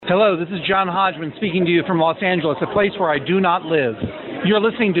Hello, this is John Hodgman speaking to you from Los Angeles, a place where I do not live. You're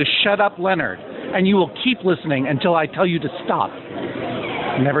listening to Shut Up, Leonard, and you will keep listening until I tell you to stop.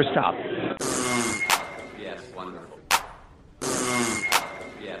 Never stop. Yes, wonderful.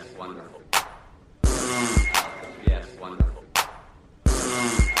 Yes, wonderful. Yes, wonderful.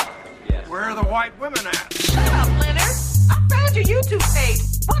 Yes. Where are the white women at? Shut up, Leonard. I found your YouTube page.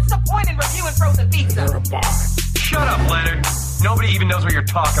 What's the point in reviewing frozen pizza? You're a bar. Shut up, Leonard. Nobody even knows what you're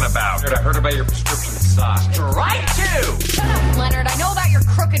talking about. I heard about your prescription sauce. Strike two. Shut up, Leonard. I know about your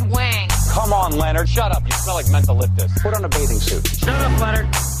crooked wang. Come on, Leonard. Shut up. You smell like mentholyptus. Put on a bathing suit. Shut up,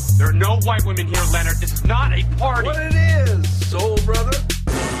 Leonard. There are no white women here, Leonard. This is not a party. What it is, soul brother?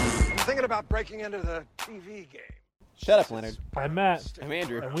 I'm thinking about breaking into the TV game. Shut up, Leonard. I'm Matt. I'm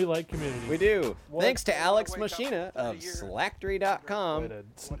Andrew. And we like community. We do. What? Thanks to Alex Machina of Slacktory.com. Way to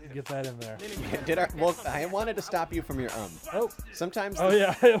get that in there. Well, I wanted to stop you from your Oh. Sometimes. Oh,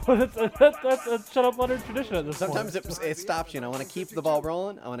 yeah. that's a Shut Up Leonard tradition at this Sometimes point. it stops you, and I want to keep the ball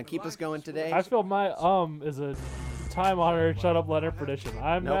rolling. I want to keep us going today. I feel my is a time-honored Shut Up Leonard tradition.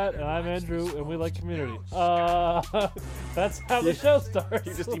 I'm Nope. Matt, and I'm Andrew, and we like community. That's how the show starts.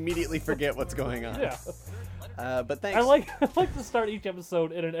 You just immediately forget what's going on. Yeah. But thanks. I like to start each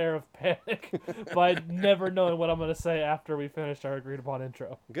episode in an air of panic by never knowing what I'm going to say after we finish our agreed-upon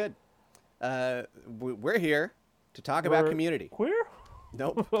intro. Good. We're here to talk about community. Queer?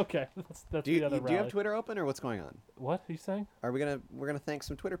 Nope. Okay, that's Do you the other have rally. Twitter open, or what's going on? What are you saying? We're gonna thank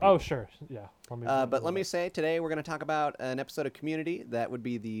some Twitter people. Oh, sure. Yeah. But let me say, today we're going to talk about an episode of Community that would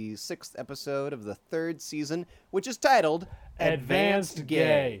be the 6th episode of the 3rd season, which is titled Advanced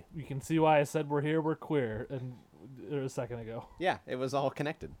Gay. You can see why I said we're queer a second ago. Yeah, it was all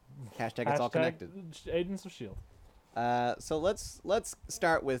connected. Hashtag it's all connected. Agents of S.H.I.E.L.D. So let's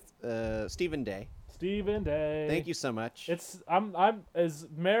start with Stephen Day. Stephen Day. Thank you so much. I'm as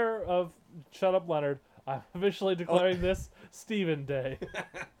mayor of Shut Up Leonard, I'm officially declaring this Stephen Day.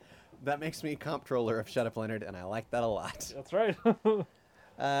 That makes me comptroller of Shut Up Leonard, and I like that a lot. That's right.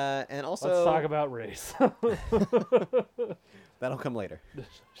 And also, let's talk about race. That'll come later.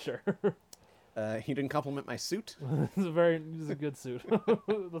 Sure. You didn't compliment my suit. This is a good suit.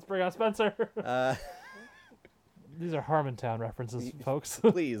 Let's bring on Spencer. These are Harmontown references, folks.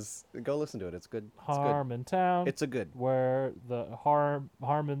 Please go listen to it. It's good. Harmontown. It's a good. Where the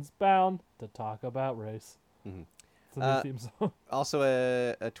Harmon's bound to talk about race. Mm-hmm. It's a new theme song. Also,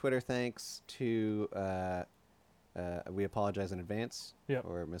 a Twitter thanks to. We apologize in advance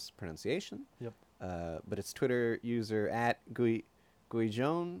for mispronunciation. Yep. But it's Twitter user at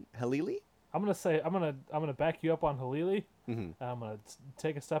Guijon Halili. I'm gonna back you up on Halili. Mm-hmm. I'm gonna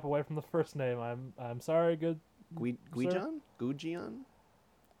take a step away from the first name. I'm sorry. Good. Guijon?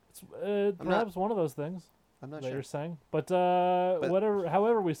 It's perhaps one of those things. I'm not that sure. You're saying, but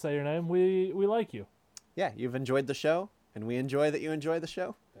however we say your name, we like you. Yeah, you've enjoyed the show, and we enjoy that you enjoy the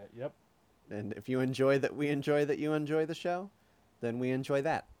show. Yep. And if you enjoy that we enjoy that you enjoy the show, then we enjoy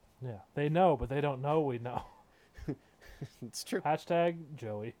that. Yeah, they know, but they don't know we know. It's true. Hashtag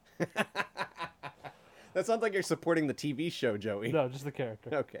Joey. That sounds like you're supporting the TV show, Joey. No, just the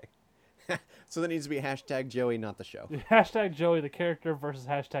character. Okay. So there needs to be hashtag Joey, not the show. Hashtag Joey the character versus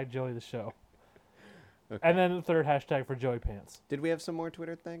hashtag Joey the show. Okay. And then the third hashtag for Joey Pants. Did we have some more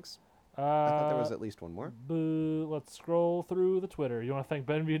Twitter thanks? I thought there was at least one more. Let's scroll through the Twitter. You want to thank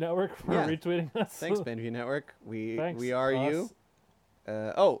Benview Network for retweeting us? Thanks, Benview Network. We are us.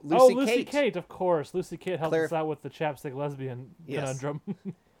 You. Lucy Kate, of course. Lucy Kate helped us out with the chapstick lesbian conundrum.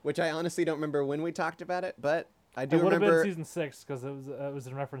 Which I honestly don't remember when we talked about it, but I do remember. It would have been season 6 because it was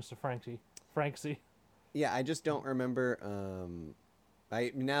in reference to Franksy. Yeah, I just don't remember.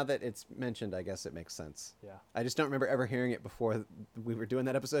 Now that it's mentioned, I guess it makes sense. Yeah. I just don't remember ever hearing it before we were doing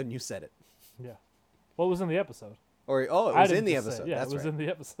that episode and you said it. Yeah. Well, it was in the episode. It was in the episode. Yeah, That's it was in the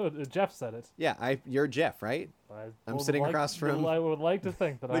episode. Jeff said it. Yeah, you're Jeff, right? I'm sitting across from. I would like to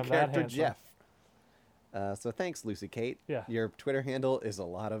think that the I'm character that handsome. Jeff. So thanks, Lucy Kate. Yeah. Your Twitter handle is a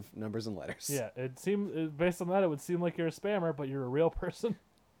lot of numbers and letters. Yeah, based on that, it would seem like you're a spammer, but you're a real person.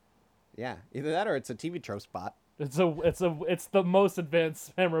 Yeah, either that or it's a TV trope spot. It's the most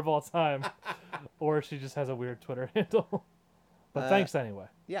advanced spammer of all time, or she just has a weird Twitter handle. But thanks anyway.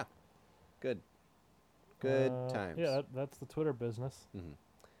 Yeah. Good times. Yeah, that's the Twitter business.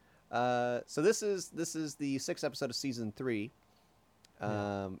 Mm-hmm. So this is the 6th episode of season 3.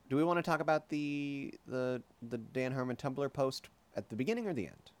 Do we want to talk about the Dan Harmon Tumblr post at the beginning or the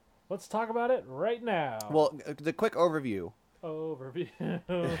end? Let's talk about it right now. Well, the quick overview Overview.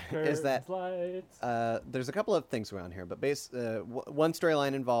 Is that lights. there's a couple of things around here, but one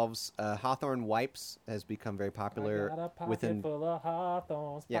storyline involves Hawthorne wipes has become very popular within full of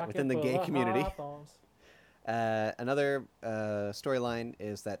Hawthorns, within the gay community. Another storyline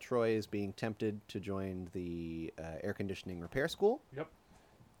is that Troy is being tempted to join the air conditioning repair school. Yep.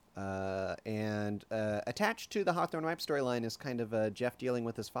 And attached to the Hawthorne wipe storyline is kind of Jeff dealing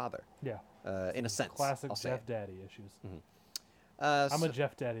with his father. Yeah. In a sense. Classic I'll say Jeff it. Daddy issues. Mm-hmm. I'm a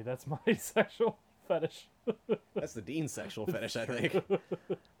Jeff Daddy. That's my sexual fetish. That's the Dean's sexual fetish, I think.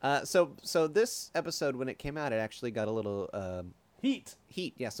 So this episode, when it came out, it actually got a little Heat.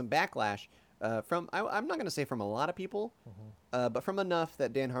 Yeah, some backlash from I'm not going to say from a lot of people, but from enough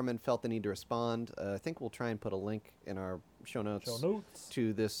that Dan Harmon felt the need to respond. I think we'll try and put a link in our show notes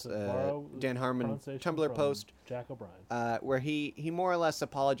to this Dan Harmon Tumblr post, Jack O'Brien, where he more or less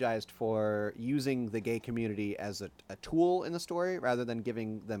apologized for using the gay community as a tool in the story rather than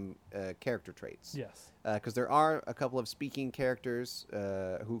giving them character traits. Yes. Because there are a couple of speaking characters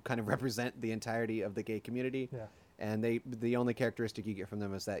who kind of represent the entirety of the gay community. Yeah. And the only characteristic you get from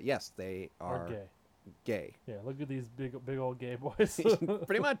them is that, yes, they are gay. Yeah, look at these big old gay boys.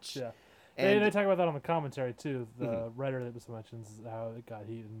 Pretty much. Yeah. And they talk about that on the commentary, too. The writer that mentions how it got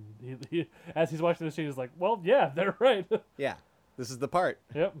heat. And he as he's watching the show, he's like, well, yeah, they're right. Yeah. This is the part.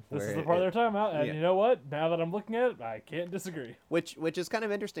 Yep. This is the part they're talking about. And yeah. you know what? Now that I'm looking at it, I can't disagree. Which is kind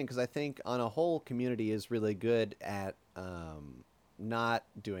of interesting because I think on a whole, Community is really good at not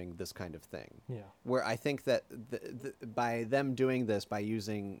doing this kind of thing. Yeah. Where I think that by them doing this, by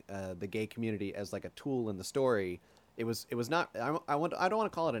using the gay community as like a tool in the story, it was not. I don't want to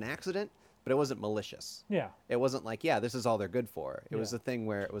call it an accident, but it wasn't malicious. Yeah. It wasn't like, yeah, this is all they're good for. It was a thing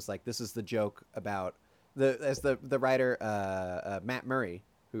where it was like, this is the joke about the writer Matt Murray,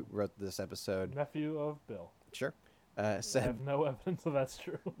 who wrote this episode, Nephew of Bill. Sure. Said, I have no evidence of that's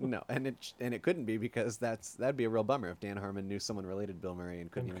true. No, and it couldn't be because that'd be a real bummer if Dan Harmon knew someone related to Bill Murray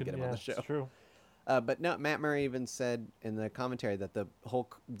and couldn't even get him on the show. It's true. But no, Matt Murray even said in the commentary that the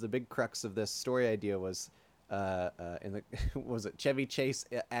big crux of this story idea was was it Chevy Chase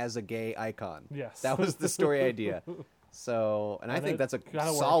as a gay icon? Yes, that was the story idea. So, and I think that's a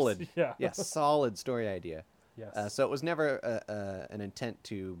solid, solid story idea. Yes. So it was never an intent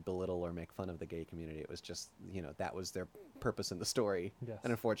to belittle or make fun of the gay community. It was just, that was their purpose in the story. Yes.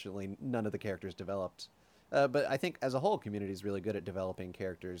 And unfortunately, none of the characters developed. But I think as a whole, Community is really good at developing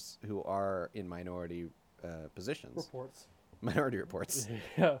characters who are in minority positions. Minority reports.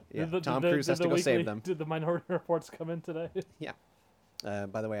 Yeah. Tom Cruise has to go save them. Did the Minority Reports come in today? Yeah.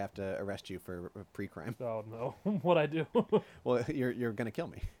 By the way, I have to arrest you for pre-crime. Oh, no. What'd I do? Well, you're going to kill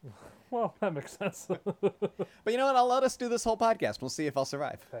me. Well, that makes sense. But you know what? I'll let us do this whole podcast. We'll see if I'll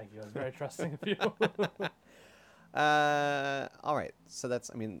survive. Thank you. That's very trusting of you. All right. So that's,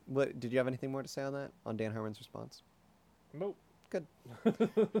 did you have anything more to say on that? On Dan Harmon's response? Nope. Good.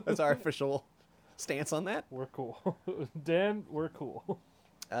 That's our official stance on that. We're cool. Dan, we're cool.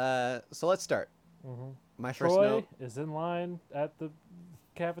 So let's start. Mm-hmm. My first Troy note is in line at the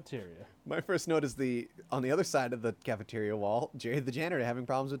cafeteria. My first note is on the other side of the cafeteria wall, Jerry the janitor having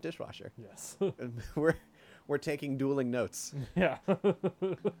problems with dishwasher. Yes. And we're taking dueling notes. Yeah.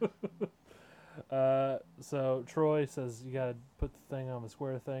 So Troy says you gotta put the thing on the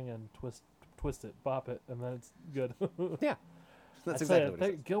square thing and twist it, bop it, and then it's good. Yeah. That's I exactly what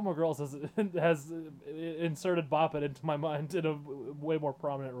it is. Gilmore Girls has inserted bop it into my mind in a way more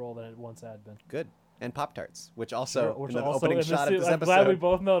prominent role than it once had been. Good. And Pop-Tarts, which also, which in the also opening shot of this I'm episode. glad we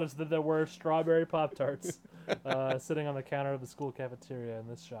both noticed that there were strawberry Pop-Tarts sitting on the counter of the school cafeteria in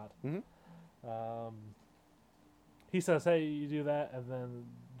this shot. Mm-hmm. He says, hey, you do that, and then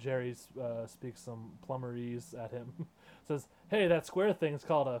Jerry speaks some plumberese at him. Says, hey, that square thing's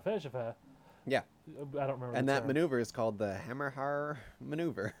called a feshafah. Yeah. I don't remember. And that maneuver is called the Hammerhar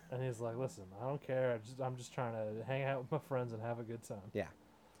maneuver. And he's like, listen, I don't care. I'm just trying to hang out with my friends and have a good time. Yeah.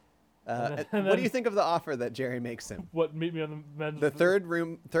 And what do you think of the offer that Jerry makes him? What, meet me on the men's The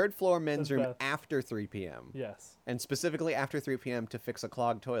third floor men's room bath. after 3 p.m. Yes. And specifically after 3 p.m. to fix a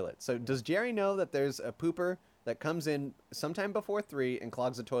clogged toilet. So does Jerry know that there's a pooper that comes in sometime before 3 and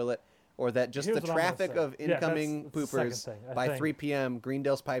clogs the toilet? Or that just Here's the what I'm gonna traffic say. of incoming that's the second poopers thing, I by think. 3 p.m.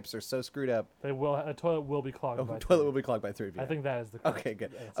 Greendale's pipes are so screwed up. A toilet will be clogged by Toilet 3. will be clogged by 3 p.m. I think that is the Okay,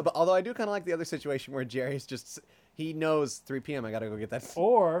 good. answer. But although I do kind of like the other situation where Jerry's he knows 3 p.m. I got to go get that.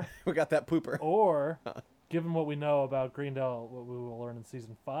 Or we got that pooper. Or, given what we know about Greendale, what we will learn in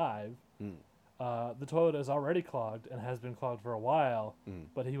season 5, the toilet is already clogged and has been clogged for a while,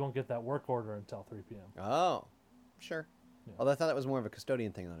 but he won't get that work order until 3 p.m. Oh, sure. Yeah. Although I thought that was more of a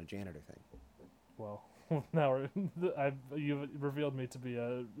custodian thing than a janitor thing. Well, Now you've revealed me to be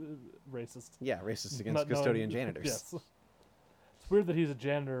a racist. Yeah, racist against Not knowing- custodian janitors. Yes. It's weird that he's a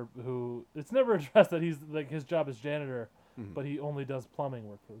janitor who. It's never addressed that he's like his job is janitor, but he only does plumbing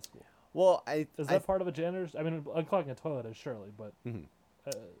work for the school. Well, Is that part of a janitor's? I mean, unclogging a toilet is surely, but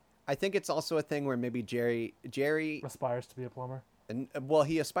I think it's also a thing where maybe Jerry aspires to be a plumber. and well,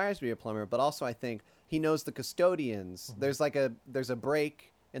 he aspires to be a plumber, but also I think he knows the custodians. There's a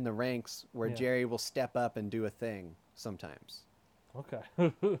break in the ranks where Yeah. Jerry will step up and do a thing sometimes.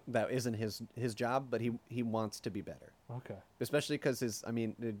 Okay. That isn't his job, but he wants to be better. Okay. Especially because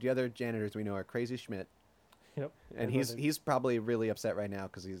the other janitors we know are Crazy Schmidt, Yep. and he's probably really upset right now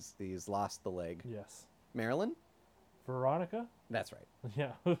because he's lost the leg. Yes. Marilyn, Veronica. that's right.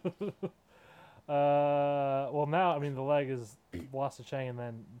 Yeah. Well, now I mean the leg is lost to Chang and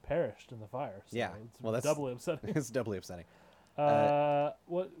then perished in the fire. So Yeah. It's Well, that's doubly upsetting. It's doubly upsetting.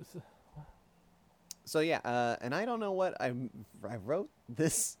 What? So yeah, and I don't know what I wrote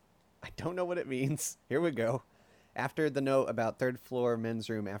this. I don't know what it means. Here we go. After the note about third floor men's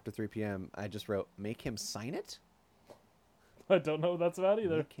room after 3 p.m., I just wrote, make him sign it? I don't know what that's about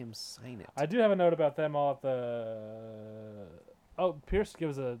either. Make him sign it. I do have a note about them all at the. Oh, Pierce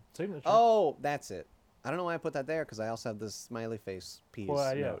gives a signature. Oh, that's it. I don't know why I put that there, because I also have this smiley face piece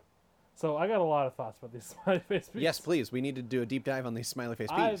Well, yeah. note. So I got a lot of thoughts about these smiley face peas. Yes, please. We need to do a deep dive on these smiley face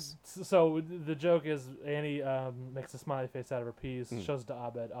I- peas. So the joke is Annie makes a smiley face out of her peas, shows it to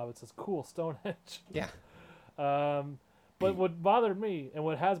Abed. Abed says, "Cool, Stonehenge." Yeah. But what bothered me, and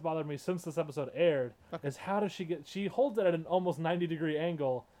what has bothered me since this episode aired, is how does she get? She holds it at an almost 90-degree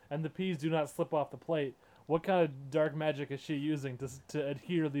angle, and the peas do not slip off the plate. What kind of dark magic is she using to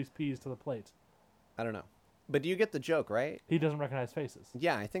adhere these peas to the plate? I don't know. But do you get the joke, right? He doesn't recognize faces.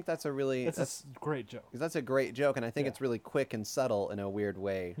 Yeah, I think that's a really... It's a great joke. That's a great joke, and I think Yeah. it's really quick and subtle in a weird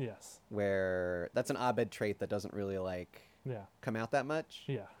way. Yes. Where that's an Abed trait that doesn't really, Yeah. come out that much.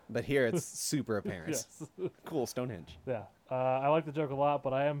 Yeah. But here it's super apparent. Yes. Cool, Stonehenge. Yeah. I like the joke a lot,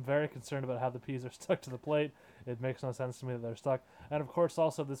 but I am very concerned about how the peas are stuck to the plate. It makes no sense to me that they're stuck. And of course,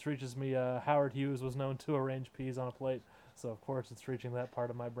 also this reaches me. Howard Hughes was known to arrange peas on a plate, so of course it's reaching that part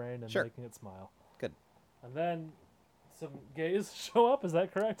of my brain and Sure. making it smile. Good. And then some gays show up. Is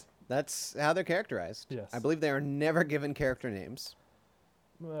that correct? That's how they're characterized. Yes. I believe they are never given character names.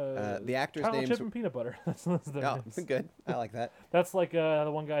 The actors' Chocolate names... chip and peanut butter. that's their Oh, names. good. I like that. That's like the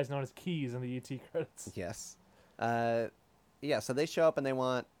one guy's known as Keys in the ET credits. Yes. Yeah, so they show up and they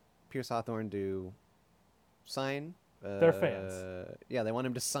want Pierce Hawthorne to sign. They're fans. Yeah, they want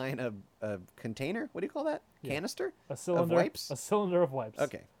him to sign a container. What do you call that? Yeah. Canister? A cylinder. Of wipes? A cylinder of wipes.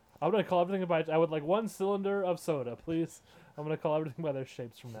 Okay. I'm gonna call everything by. I would like one cylinder of soda, please. I'm gonna call everything by their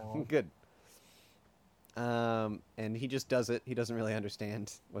shapes from now on. Good. And he just does it. He doesn't really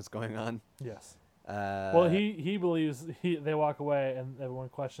understand what's going on. Yes. Well, he believes they walk away and everyone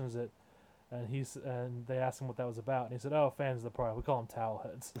questions it, and they ask him what that was about, and he said, "Oh, fans of the product. We call them towel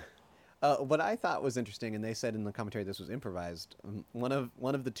heads." What I thought was interesting, and they said in the commentary this was improvised. One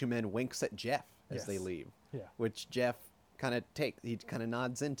of the two men winks at Jeff as they Yes. leave, Yeah. which Jeff he kind of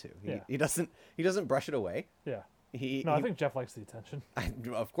nods into. Yeah. He doesn't brush it away. Yeah. He, No, I think Jeff likes the attention.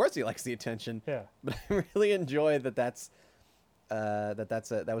 of course he likes the attention. Yeah. But I really enjoy that that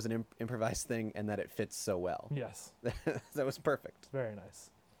was an improvised thing and that it fits so well. Yes. That was perfect. Very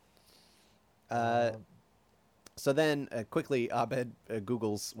nice. So then quickly Abed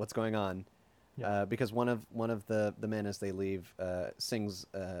Googles what's going on. Yeah. Because one of the men as they leave sings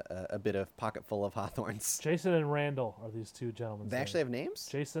a bit of Pocket Full of Hawthorns. Jason and Randall are these two gentlemen. They actually have names?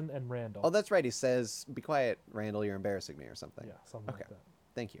 Jason and Randall. Oh, that's right. He says, "Be quiet, Randall, you're embarrassing me," or something. Yeah, something Okay. like that.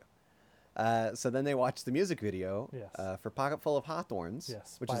 Thank you. So then they watch the music video Yes. for Pocket Full of Hawthorns,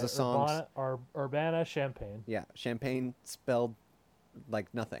 Yes. which by is a song. Urbana Champagne. Yeah, champagne spelled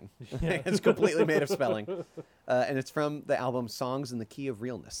like nothing. Yeah. It's completely made of spelling. And it's from the album Songs in the Key of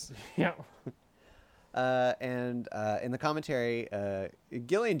Realness. Yeah. And in the commentary,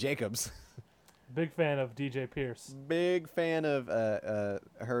 Gillian Jacobs, Big fan of DJ Pierce. big fan of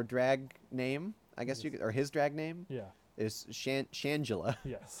her drag name, I guess you could, or his drag name, Yeah. is Shangela.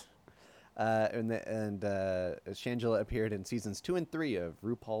 Yes. And Shangela appeared in seasons 2 and 3 of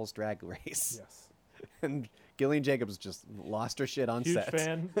RuPaul's Drag Race. Yes. And Gillian Jacobs just lost her shit on Huge set.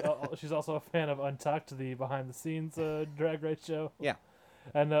 fan. She's also a fan of Untucked, the behind-the-scenes drag race show. Yeah.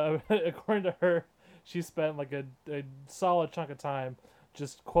 And according to her, she spent like a solid chunk of time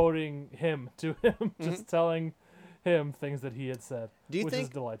just quoting him to him, just telling him things that he had said, Do you which think? is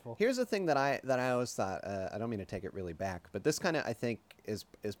delightful. Here's the thing that I always thought. I don't mean to take it really back, but this kind of I think is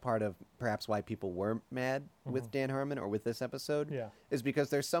part of perhaps why people were mad with Dan Harmon or with this episode. Yeah. Is because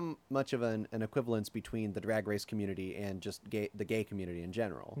there's so much of an equivalence between the drag race community and just the gay community in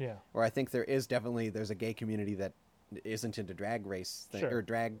general. Yeah. Or I think there's a gay community that isn't into drag race Sure. or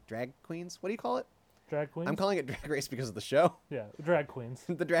drag queens. What do you call it? Drag queens? I'm calling it drag race because of the show. Yeah, drag queens.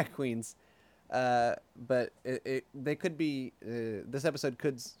 The drag queens. But they could be. This episode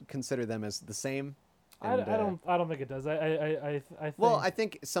could consider them as the same. And, I don't think it does. I think. Well, I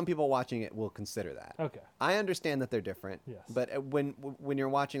think some people watching it will consider that. Okay. I understand that they're different. Yes. But when you're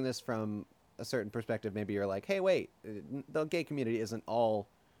watching this from a certain perspective, maybe you're like, hey, wait, the gay community isn't all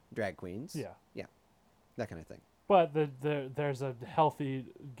drag queens. Yeah. Yeah. That kind of thing. But there's a healthy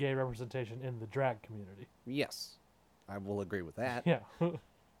gay representation in the drag community. Yes, I will agree with that. Yeah.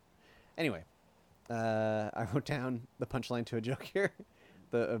 Anyway, I wrote down the punchline to a joke here.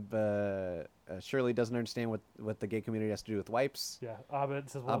 Shirley doesn't understand what the gay community has to do with wipes. Yeah. Abed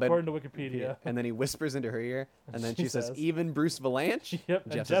says, well, Abed- according to Wikipedia. And then he whispers into her ear, and then She she says, says- even Bruce Valanche? Yep,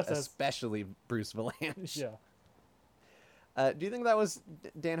 And and Jeff Jeff says, says- especially Bruce Valanche. Yeah. Do you think that was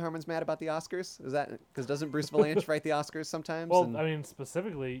Dan Harmon's mad about the Oscars? Is that because doesn't Bruce Valanche write the Oscars sometimes? Well, And- I mean,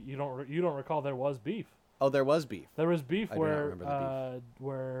 specifically, you don't recall there was beef. oh, there was beef. There was beef I do not remember the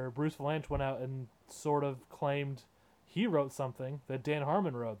where Bruce Valanche went out and sort of claimed he wrote something that Dan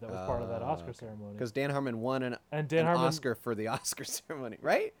Harmon wrote that was part of that Oscar ceremony. Because Dan Harmon won an Dan Harmon- Oscar for the Oscar ceremony,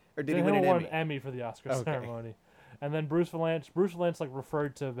 right? Or did Dan he win an Harmon won Emmy? an Emmy for the Oscar Okay. ceremony. And then Bruce Valanche like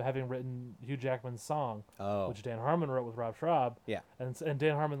referred to having written Hugh Jackman's song, Oh. which Dan Harmon wrote with Rob Schraub. Yeah. And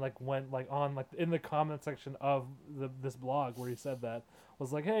Dan Harmon went on in the comment section of this blog where he said that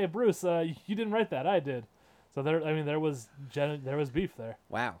was like, hey Bruce, you didn't write that, I did. So there was beef there.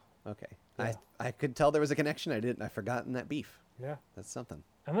 Wow. Okay. Yeah. I could tell there was a connection. I've forgotten that beef. Yeah. That's something.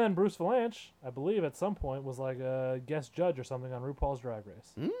 And then Bruce Valanche, I believe at some point was like a guest judge or something on RuPaul's Drag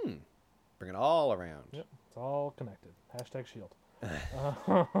Race. Bring it all around. Yep, it's all connected. #Shield.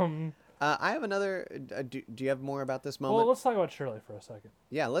 I have another. Do you have more about this moment? Well, let's talk about Shirley for a second.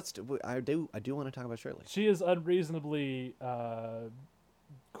 Yeah, let's. I do want to talk about Shirley. She is unreasonably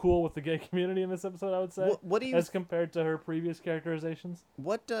cool with the gay community in this episode, I would say. What do you as compared to her previous characterizations?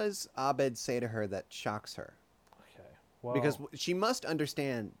 What does Abed say to her that shocks her? Okay, well, Because she must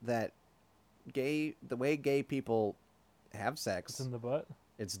understand that the way gay people have sex, it's in the butt.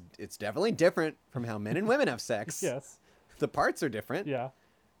 it's definitely different from how men and women have sex. Yes. The parts are different. Yeah.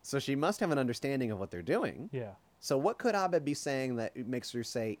 So she must have an understanding of what they're doing. Yeah. So what could Abed be saying that makes her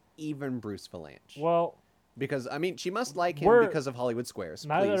say even Bruce Valanche? Well, Because, I mean, she must like him We're- because of Hollywood Squares.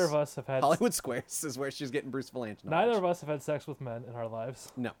 neither Please. of us have had Hollywood Squares is where she's getting Bruce Valanche knowledge. neither of us have had sex with men in our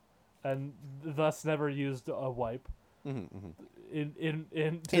lives, No. and thus never used a wipe. In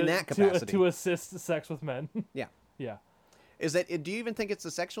that capacity. to assist sex with men. Yeah. Yeah. Is that? Do you even think it's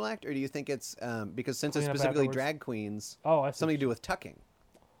a sexual act, or do you think it's because since it's Clean up specifically afterwards. drag queens, Oh, I see. something to do with tucking?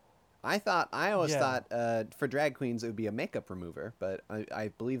 I always Yeah. thought for drag queens it would be a makeup remover, but I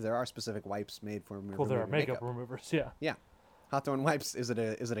believe there are specific wipes made for Well, there are removing makeup removers. Yeah. Yeah, Hawthorne wipes. Is it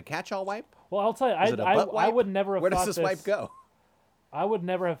a catch-all wipe? Well, I'll tell you, Is it a butt I wipe? would never have Where thought does this wipe go? I would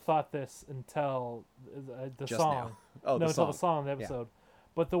never have thought this until the Just song. now. Oh, no, the until the song. song in the Yeah. episode.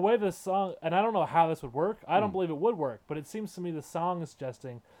 But the way the song, and I don't know how this would work. I Hmm. don't believe it would work, but it seems to me the song is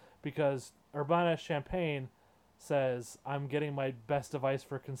suggesting because Urbana Champagne says, "I'm getting my best device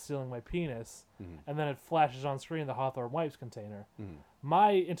for concealing my penis," Mm-hmm. and then it flashes on screen the Hawthorne wipes container.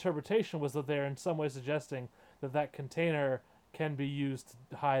 My interpretation was that they're in some way suggesting that container can be used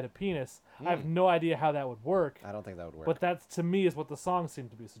to hide a penis. I have no idea how that would work. I don't think that would work. But that, to me, is what the song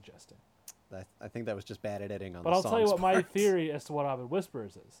seemed to be suggesting. I think that was just bad editing on But the I'll tell you song's what my part. theory as to what Abed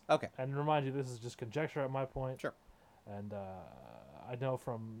Whispers is. Okay. And remind you, this is just conjecture at my point. Sure. And I know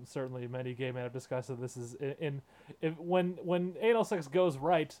from certainly many gay men have discussed that this is when anal sex goes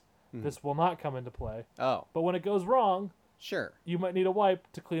right, this will not come into play. Oh, But when it goes wrong, sure. you might need a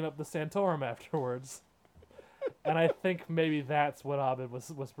wipe to clean up the Santorum afterwards. And I think maybe that's what Abed was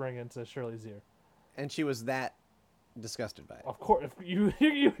whispering into Shirley's ear. And she was that disgusted by it. Of course, if you're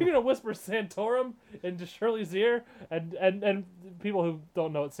gonna whisper Santorum into Shirley's ear, and people who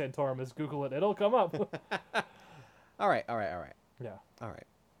don't know what Santorum is, Google it; it'll come up. All right. Yeah. All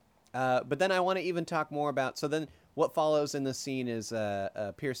right. But then I want to even talk more about. So then, what follows in this scene is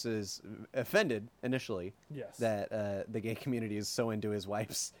Pierce is offended initially. Yes. That the gay community is so into his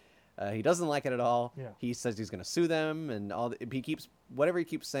wipes. He doesn't like it at all. Yeah. He says he's going to sue them, and whatever he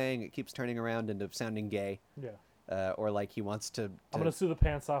keeps saying, it keeps turning around into sounding gay. Yeah. or like he wants to. I'm gonna sue the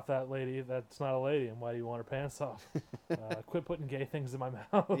pants off that lady. That's not a lady, and why do you want her pants off? Quit putting gay things in my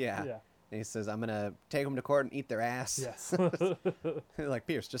mouth. Yeah. Yeah. And he says, "I'm gonna take them to court and eat their ass." Yes. Like,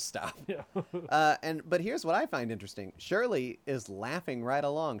 Pierce, just stop. Yeah. But here's what I find interesting: Shirley is laughing right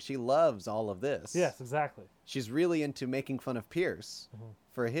along. She loves all of this. Yes, exactly. She's really into making fun of Pierce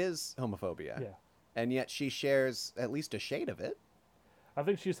for his homophobia. Yeah. And yet she shares at least a shade of it. I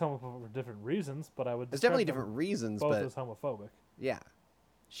think she's homophobic for different reasons, but I would. There's definitely describe different them reasons, both but as homophobic. yeah,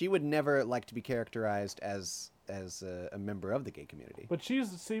 she would never like to be characterized as a member of the gay community. But she and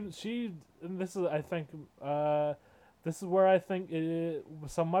this is I think this is where I think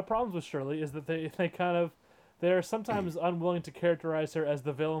some of my problems with Shirley is that they're sometimes unwilling to characterize her as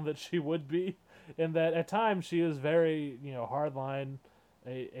the villain that she would be, in that at times she is very hardline,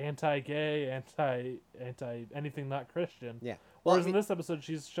 anti-gay, anti anything not Christian. Yeah. Whereas in this episode,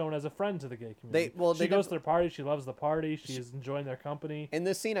 she's shown as a friend to the gay community. She goes to their party. She loves the party. She's enjoying their company. In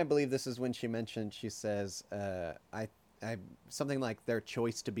this scene, I believe this is when she mentioned. She says, "I something like their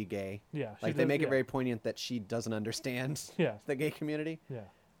choice to be gay." Yeah, like they make it very poignant that she doesn't understand. The gay community. Yeah.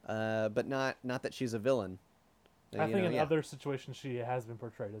 But not that she's a villain. I think in other situations she has been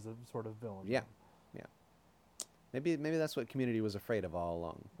portrayed as a sort of villain. Yeah. Yeah. Maybe that's what Community was afraid of all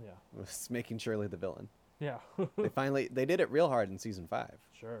along. Yeah. Was making Shirley the villain. Yeah. they did it real hard in season 5.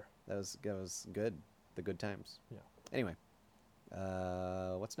 Sure. That was good. The good times. Yeah. Anyway,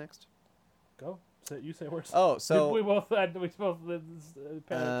 what's next? Go. You say words. Oh, so we both. I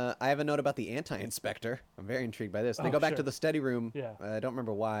have a note about the anti-inspector. I'm very intrigued by this. They go back to the study room. Yeah. I don't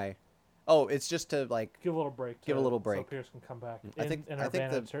remember why. Oh, it's just to like give a little break. So Pierce can come back. I think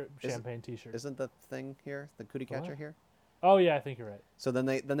the champagne T-shirt. Isn't the thing here the cootie catcher here? Oh yeah, I think you're right. So then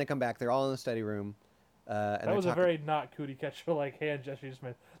they come back. They're all in the study room. And that was a very not cootie catcher like hand gesture you just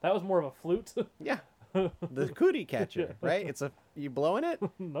made. That was more of a flute. Yeah. The cootie catcher, right? It's you blowing it,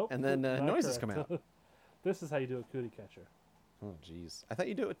 nope, and then noises come out. This is how you do a cootie catcher. Oh jeez, I thought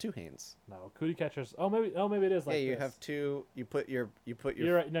you do it with 2 hands. No, cootie catchers. Maybe it is like. Yeah, you this. Have 2. You put your.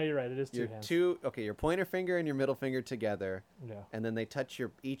 You're right. No, you're right. It is 2 hands. Your pointer finger and your middle finger together. Yeah. And then they touch your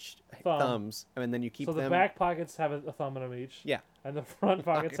each thumbs, and then you keep them. So the back pockets have a thumb in them each. Yeah. And the front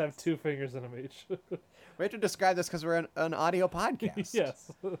pockets have 2 fingers in them each. We have to describe this because we're an audio podcast.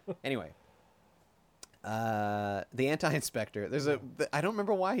 Yes. Anyway. The anti-inspector. I don't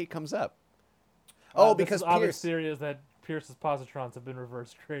remember why he comes up. Because Pierce theory is that Pierce's positrons have been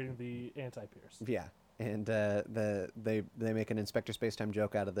reversed, creating the anti-Pierce. Yeah, and they make an Inspector Spacetime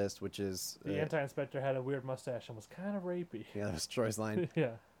joke out of this, which is the anti-inspector had a weird mustache and was kind of rapey. Yeah, that was Troy's line.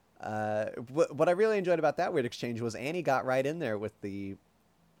 Yeah. What I really enjoyed about that weird exchange was Annie got right in there with the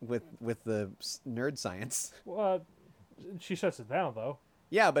nerd science. Well, she shuts it down though.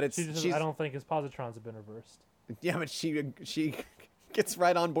 Yeah, but I don't think his positrons have been reversed. Yeah, but she gets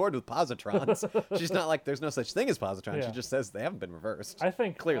right on board with positrons. She's not like there's no such thing as positrons. Yeah. She just says they haven't been reversed. I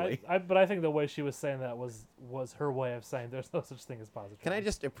think clearly. But I think the way she was saying that was her way of saying there's no such thing as positrons. Can I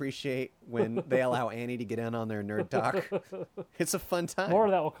just appreciate when they allow Annie to get in on their nerd talk? It's a fun time. More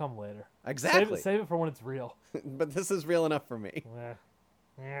of that will come later. Exactly. Save it for when it's real. But this is real enough for me.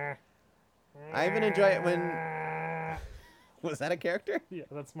 Yeah. I even enjoy it when. Was that a character? Yeah,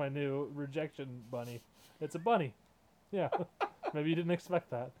 that's my new rejection bunny. It's a bunny. Yeah. Maybe you didn't expect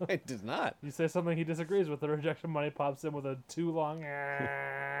that. I did not. You say something he disagrees with, the rejection bunny pops in with a too long.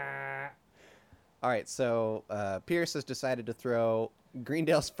 All right, so Pierce has decided to throw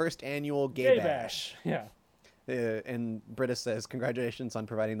Greendale's first annual gay bash. Yeah. And Britta says, "Congratulations on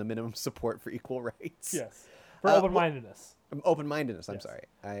providing the minimum support for equal rights." Yes. For open-mindedness. Open-mindedness, I'm sorry.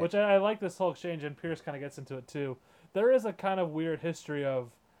 Which I like this whole exchange, and Pierce kind of gets into it too. There is a kind of weird history of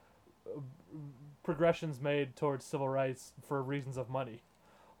progressions made towards civil rights for reasons of money.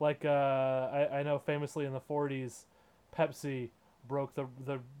 Like, I know famously in the 40s, Pepsi broke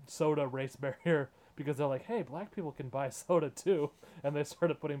the soda race barrier because they're like, hey, black people can buy soda too. And they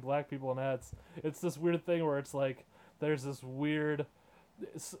started putting black people in ads. It's this weird thing where it's like, there's this weird,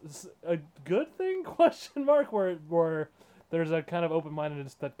 a good thing, question mark, where there's a kind of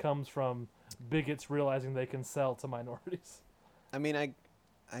open-mindedness that comes from bigots realizing they can sell to minorities. I mean,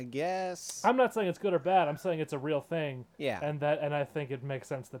 I guess I'm not saying it's good or bad. I'm saying it's a real thing. Yeah. And I think it makes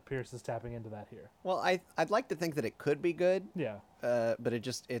sense that Pierce is tapping into that here. Well, I'd like to think that it could be good. Yeah. But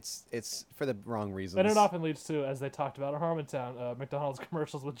it's for the wrong reasons. And it often leads to, as they talked about in Harmontown, McDonald's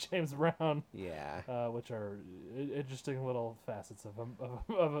commercials with James Brown. Yeah. Which are interesting little facets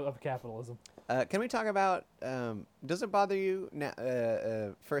of capitalism. Can we talk about? Does it bother you?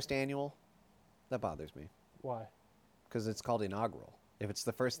 First annual. That bothers me. Why? Because it's called inaugural. If it's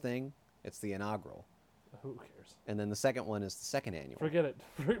the first thing, it's the inaugural. Who cares? And then the second one is the second annual. Forget it.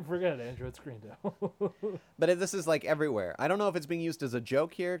 Forget it, Andrew. It's Greendale. But this is like everywhere. I don't know if it's being used as a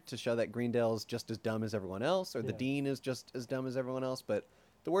joke here to show that Greendale's just as dumb as everyone else, or the Yeah. dean is just as dumb as everyone else. But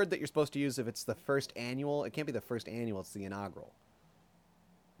the word that you're supposed to use if it's the first annual, it can't be the first annual. It's the inaugural.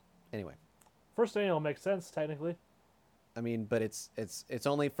 Anyway, First annual makes sense technically. I mean, but it's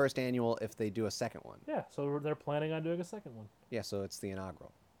only first annual if they do a second one. Yeah, so they're planning on doing a second one. Yeah, so it's the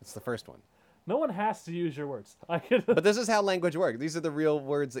inaugural. It's the first one. No one has to use your words. I could. But this is how language works. These are the real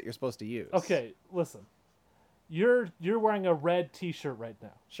words that you're supposed to use. Okay, listen. You're wearing a red T-shirt right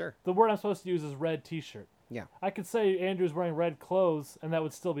now. Sure. The word I'm supposed to use is red T-shirt. Yeah. I could say Andrew's wearing red clothes, and that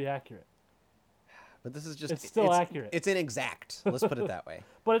would still be accurate. But this is just... It's still accurate. It's inexact. Let's put it that way.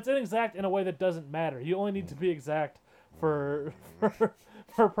 But it's inexact in a way that doesn't matter. You only need to be exact for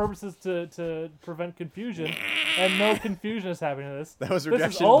purposes to prevent confusion, and no confusion is happening in this. That was This is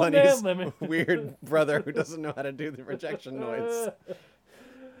Rejection old Bunny's man limit. weird brother who doesn't know how to do the rejection noise.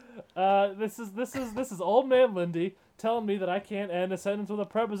 This is old man Lindy telling me that I can't end a sentence with a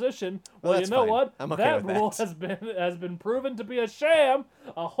preposition. Well, Well, you that's know fine. what? I'm okay that with rule that. has been proven to be a sham,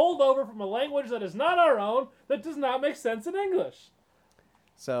 a holdover from a language that is not our own, that does not make sense in English.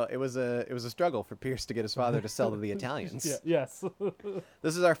 So it was a struggle for Pierce to get his father to sell to the Italians. Yeah. Yes.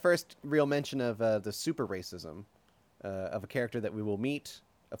 This is our first real mention of the super racism of a character that we will meet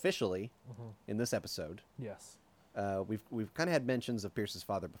officially in this episode. Yes. We've kind of had mentions of Pierce's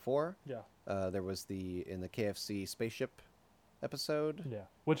father before. Yeah. There was in the KFC spaceship episode. Yeah.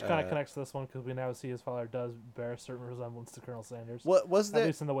 Which kind of connects to this one because we now see his father does bear a certain resemblance to Colonel Sanders. What was At there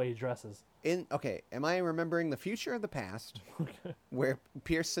least in the way he dresses. Okay, am I remembering the future or the past? Where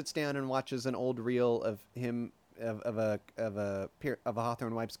Pierce sits down and watches an old reel of him of a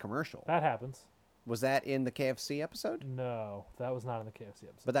Hawthorne Wipes commercial. That happens. Was that in the KFC episode? No, that was not in the KFC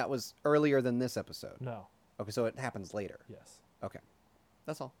episode. But that was earlier than this episode. No. Okay, so it happens later. Yes. Okay,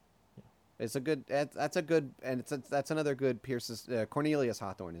 that's all. It's a good. That's a good, and that's another good Pierce's Cornelius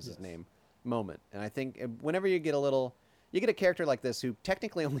Hawthorne is his name moment. And I think whenever you get a character like this who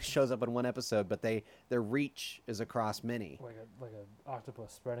technically only shows up in one episode, but their reach is across many. Like a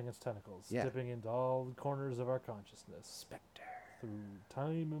octopus spreading its tentacles, Yeah. dipping into all the corners of our consciousness. Spectre. Through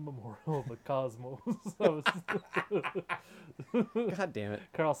time immemorial, the cosmos. God damn it.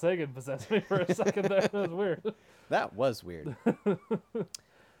 Carl Sagan possessed me for a second there. That was weird. That was weird.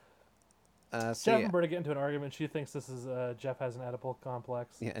 Jeff yeah. and Berta get into an argument. She thinks this is Jeff has an Oedipal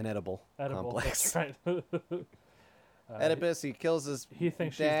complex. Yeah, an edible complex. That's right. Oedipus, he kills his He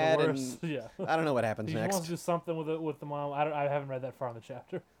thinks dad she's the worst. and Yeah. I don't know what happens He next. wants to do something with the mom. I haven't read that far in the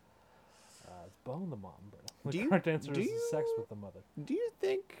chapter. It's bone the mom, Berta. The correct answer is sex with the mother. Do you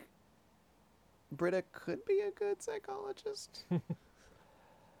think Britta could be a good psychologist?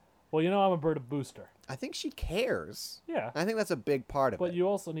 Well, I'm a Berta booster. I think she cares. Yeah. I think that's a big part of But it. you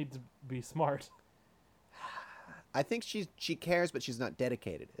also need to be smart. I think she cares, but she's not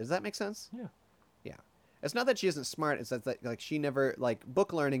dedicated. Does that make sense? Yeah. Yeah. It's not that she isn't smart. It's that like she never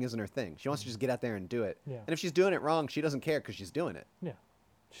book learning isn't her thing. She wants to just get out there and do it. Yeah. And if she's doing it wrong, she doesn't care because she's doing it. Yeah.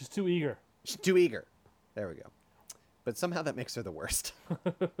 She's too eager. She's too eager. There we go. But somehow that makes her the worst.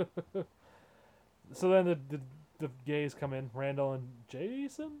 So then the gays come in, Randall and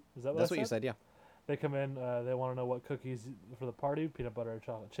Jason? Is that what That's I what you said, yeah. They come in, they want to know what cookies for the party, peanut butter or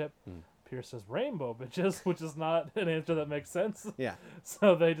chocolate chip. Pierce says rainbow bitches, which is not an answer that makes sense. Yeah.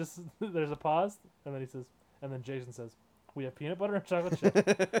 So there's a pause, and then Jason says, we have peanut butter and chocolate chip.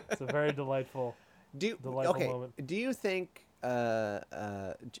 It's a very delightful moment. Do you think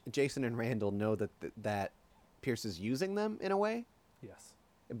Jason and Randall know that Pierce is using them in a way? Yes.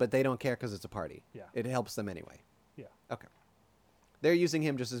 But they don't care because it's a party. Yeah. It helps them anyway. Yeah. Okay. They're using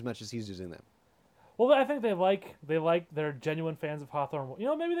him just as much as he's using them. Well, I think they're genuine fans of Hawthorne.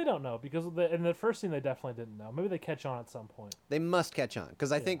 Maybe they don't know because in the first scene they definitely didn't know. Maybe they catch on at some point. They must catch on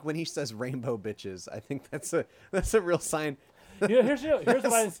because I think when he says rainbow bitches, I think that's a real sign. Here's a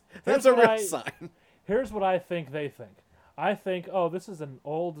real sign. Here's what I think they think. I think, this is an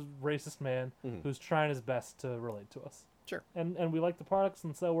old racist man who's trying his best to relate to us. Sure. And we like the products,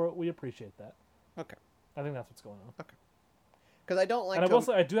 and so we appreciate that. Okay. I think that's what's going on. Okay. Because I don't like. And I will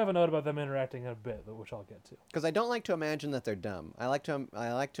say I do have a note about them interacting in a bit, which I'll get to. Because I don't like to imagine that they're dumb. I like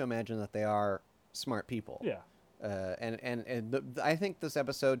to imagine that they are smart people. Yeah. I think this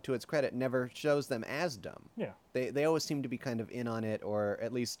episode, to its credit, never shows them as dumb. Yeah. They always seem to be kind of in on it, or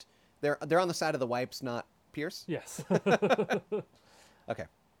at least they're on the side of the wipes, not Pierce. Yes. Okay.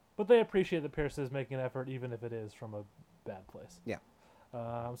 But they appreciate that Pierce is making an effort, even if it is from a bad place. Yeah.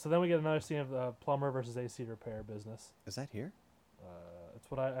 So then we get another scene of the plumber versus AC repair business. Is that here? It's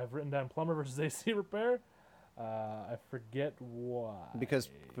what I've written down. Plumber versus AC repair. I forget why. Because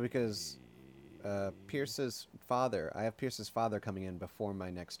Pierce's father. I have Pierce's father coming in before my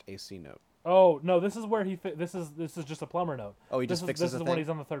next AC note. Oh no, this is where this is just a plumber note. Oh, he just fixes this the is when thing? he's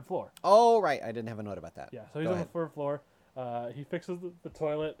on the 3rd floor. Oh, right. I didn't have a note about that. Yeah, so he's Go on ahead. the 3rd floor. He fixes the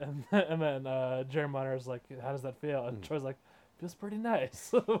toilet, and then Jerry Miner's like, "How does that feel?" And Troy's like, "Feels pretty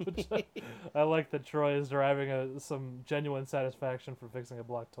nice." Which I like that Troy is deriving some genuine satisfaction for fixing a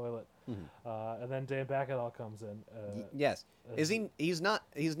blocked toilet. And then Dan Backett comes in. Yes. Is he? He's not.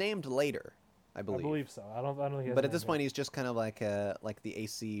 He's named later, I believe. I believe so. I don't think. He has But a at this name point, yet. he's just kind of like the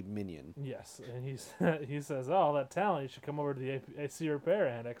AC minion. Yes, and he says, "Oh, all that talent, you should come over to the AC repair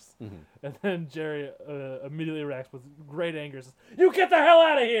annex." And then Jerry immediately reacts with great anger, says, "You get the hell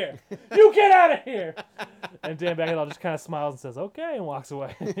out of here! You get out of here!" And Dan Backett just kind of smiles and says, "Okay," and walks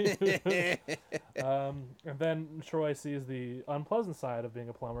away. And then Troy sees the unpleasant side of being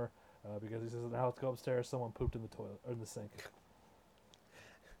a plumber because he says, "Now let's go upstairs. Someone pooped in the toilet or in the sink."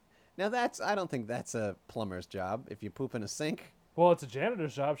 Now I don't think that's a plumber's job. If you poop in a sink. Well, it's a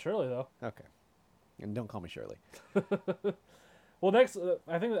janitor's job, surely, though. Okay. And don't call me Shirley. Well, next,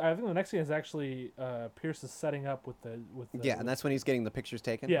 I think the next scene is actually Pierce is setting up with the Yeah, and that's when he's getting the pictures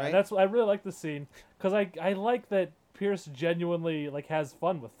taken. yeah. Right? That's I really like the scene because I like that Pierce genuinely has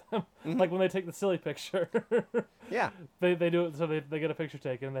fun with them. Like when they take the silly picture. Yeah. They do it so they get a picture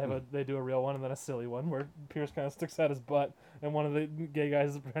taken. They do a real one and then a silly one where Pierce kind of sticks out his butt and one of the gay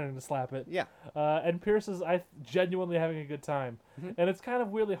guys is pretending to slap it. Yeah. And Pierce is genuinely having a good time, and it's kind of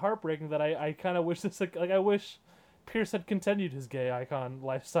weirdly heartbreaking that I kind of wish I wish Pierce had continued his gay icon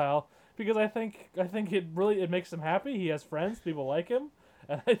lifestyle because I think it makes him happy. He has friends, people like him,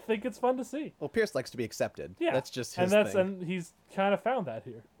 and I think it's fun to see. Well, Pierce likes to be accepted. Yeah, That's just his and thing. and he's kind of found that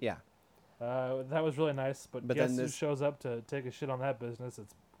here. Yeah. That was really nice, but But guess then who this- shows up to take a shit on that business?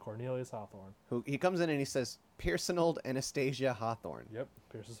 It's Cornelius Hawthorne. He comes in and he says, Pearsonald Anastasia Hawthorne. Yep,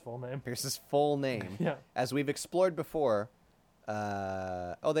 Pierce's full name. Pierce's full name. Yeah. As we've explored before.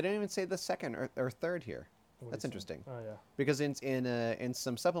 They didn't even say the second or third here. What That's do you interesting. think? Oh yeah. Because in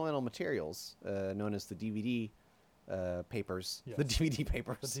some supplemental materials known as the DVD papers, Yes. the DVD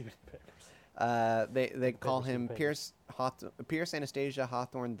papers, The DVD papers. they call papers, him the Pierce Anastasia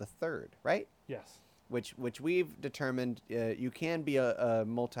Hawthorne III, right? Yes. Which we've determined you can be a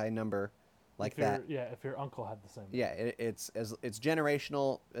multi-number like If your- that. Yeah, if your uncle had the same. Yeah, it's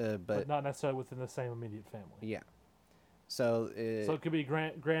generational, But not necessarily within the same immediate family. yeah. So So it could be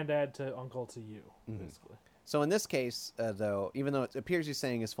granddad to uncle to you, basically. so in this case, though, even though it appears he's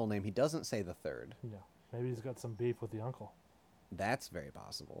saying his full name, he doesn't say the third. Yeah. Maybe he's got some beef with the uncle. That's very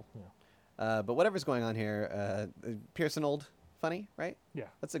possible. Yeah. But whatever's going on here, Pearsonold, funny, right? Yeah.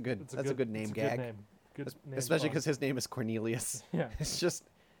 That's a good It's good name it's a gag. Good name. Good name Especially fun. because his name is Cornelius. Yeah. It's just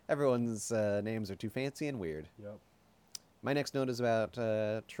everyone's names are too fancy and weird. Yep. My next note is about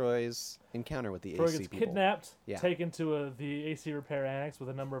Troy's encounter with the Troy AC gets people. kidnapped, Yeah. taken to the AC repair annex with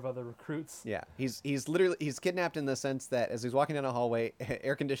a number of other recruits. Yeah, he's kidnapped in the sense that as he's walking down a hallway,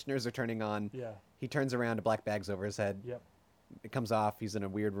 air conditioners are turning on. Yeah. He turns around, a black bag's over his head. Yep. It comes off. He's in a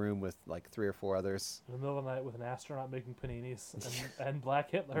weird room with like 3 or 4 others. In the middle of the night with an astronaut making paninis and Black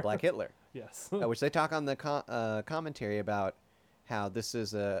Hitler. Black Hitler, Yes. which they talk on the commentary about how this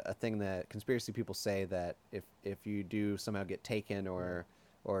is a thing that conspiracy people say that if you do somehow get taken or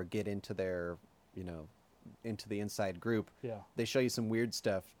get into their into the inside group, Yeah. they show you some weird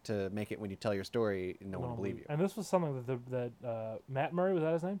stuff to make it when you tell your story, no one will believe you. And this was something that Matt Murray, was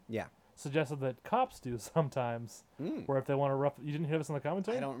that his name? Yeah. Suggested that cops do sometimes, where if they want to rough. You didn't hear this in the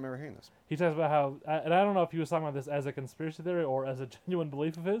commentary? I don't remember hearing this. He talks about how, and I don't know if he was talking about this as a conspiracy theory or as a genuine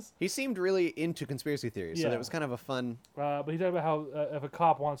belief of his. He seemed really into conspiracy theories, so Yeah. that was kind of a fun. But he talked about how if a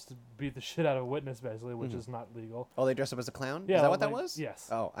cop wants to beat the shit out of a witness, basically, which is not legal. Oh, they dress up as a clown? Yeah, Is that what that like- was? yes.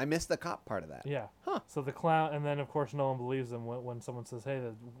 Oh, I missed the cop part of that. Yeah. Huh. So the clown, and then of course no one believes them when someone says, "Hey,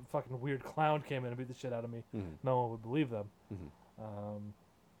 the fucking weird clown came in and beat the shit out of me." No one would believe them.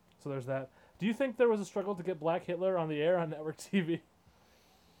 So there's that. Do you think there was a struggle to get Black Hitler on the air on network TV?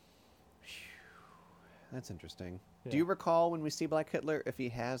 That's interesting. Yeah. Do you recall when we see Black Hitler if he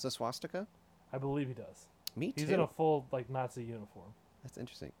has a swastika? I believe he does. Me too. He's in a full Nazi uniform. That's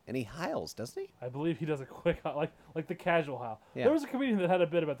interesting. And he hiles, doesn't he? I believe he does a quick like the casual howl. Yeah. There was a comedian that had a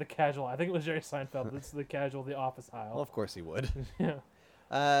bit about the casual. I think it was Jerry Seinfeld. It's the casual, the office howl. Well, of course he would. Yeah.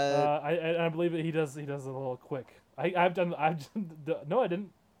 I believe that he does a little quick. No, I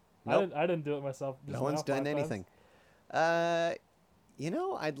didn't. Nope. I didn't do it myself. Just No one's now, done 5 times. anything.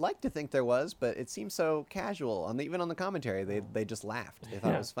 I'd like to think there was, but it seems so casual. Even on the commentary, they just laughed. They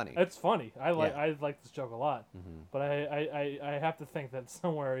thought it was funny. It's funny. I like this joke a lot. But I have to think that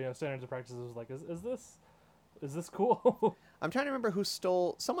somewhere, standards and practices was like, is this cool? I'm trying to remember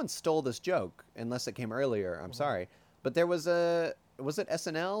someone stole this joke, unless it came earlier. I'm sorry. But there was was it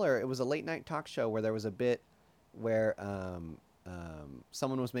SNL or it was a late night talk show where there was a bit where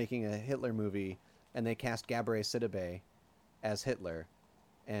someone was making a Hitler movie and they cast Gabrielle Sidibe as Hitler,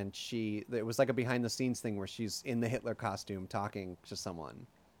 and it was like a behind the scenes thing where she's in the Hitler costume talking to someone.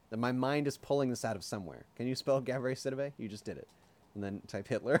 My mind is pulling this out of somewhere. Can you spell Gabrielle Sidibe? You just did it. And then type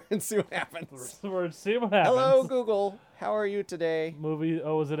Hitler and see what happens. See what happens. Hello, Google. How are you today? Movie.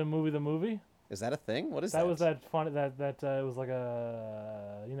 Oh, was it a movie? The movie? Is that a thing? What is that? That was that funny. That it was like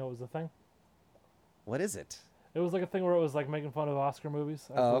a. It was a thing. What is it? It was like a thing where it was like making fun of Oscar movies.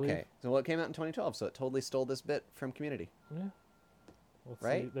 I believe. Okay. So it came out in 2012, so it totally stole this bit from Community. Yeah. Let's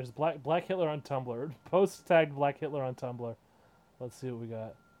Right? see. There's Black Hitler on Tumblr. Post tagged Black Hitler on Tumblr. Let's see what we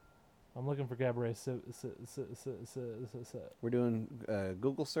got. I'm looking for Gabrielle. We're doing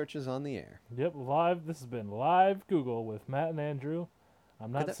Google searches on the air. Yep, live. This has been Live Google with Matt and Andrew.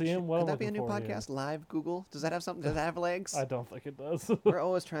 I'm not seeing what I'm Could that be a looking new for podcast? here. Live Google? Does that have something? Does that have legs? I don't think it does. We're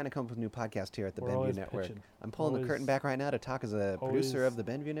always trying to come up with new podcasts here at the We're Benview always Network. pitching. I'm pulling the curtain Always- back right now to talk as a producer of the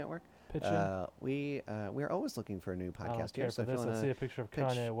Benview Network. Pitching. We're always looking for a new I don't podcast care here. So for if you this. I want see to a picture of pitch-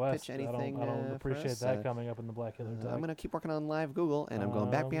 Kanye West. pitch anything, I don't for appreciate us, that coming up in the Black Hitler tag. I'm gonna keep working on Live Google, and I'm going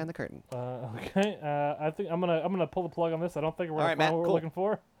back behind the curtain. Okay. I think I'm gonna pull the plug on this. I don't think we're All gonna right, find Matt, what we're cool. looking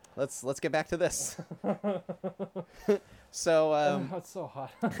for. Let's get back to this. So It's so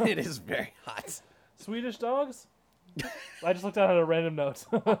hot. it is very hot. Swedish dogs. I just looked out at a random note.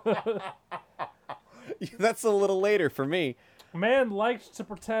 That's a little later for me. Man liked to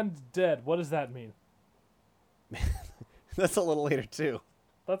pretend dead. What does that mean? That's a little later too.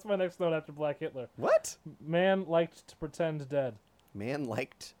 That's my next note after Black Hitler. What? Man liked to pretend dead. Man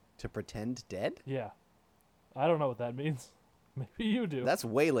liked to pretend dead? Yeah. I don't know what that means. Maybe you do. That's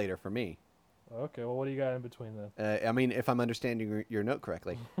way later for me. Okay, well, what do you got in between then? I mean, if I'm understanding your note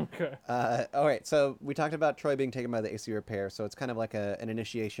correctly. Okay. All right, so we talked about Troy being taken by the AC repair, so it's kind of like an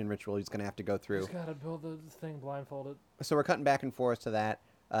initiation ritual he's going to have to go through. Just gotta build the thing blindfolded. So we're cutting back and forth to that.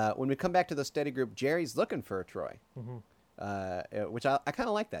 When we come back to the study group, Jerry's looking for Troy, which I kind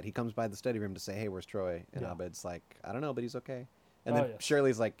of like that. He comes by the study room to say, hey, where's Troy? And Yeah. Abed's like, I don't know, but he's okay. And Oh, then yeah.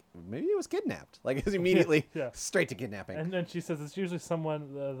 Shirley's like, maybe he was kidnapped. Like, it's immediately Yeah. straight to kidnapping. And then she says it's usually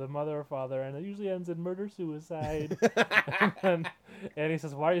someone, the mother or father, and it usually ends in murder-suicide. and he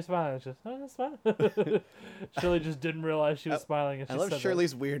says, why are you smiling? And she's oh, that's fine. Shirley just didn't realize she was smiling. And she I love said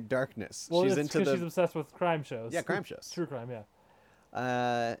Shirley's weird darkness. That. Well, she's it's into 'cause the she's obsessed with crime shows. Yeah, crime shows. True crime,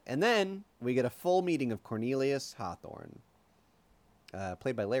 yeah. And then we get a full meeting of Cornelius Hawthorne,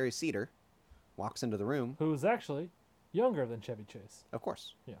 played by Larry Cedar, walks into the room. Who's actually younger than Chevy Chase. Of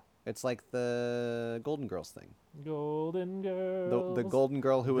course. Yeah. It's like the Golden Girls thing. Golden Girls. The Golden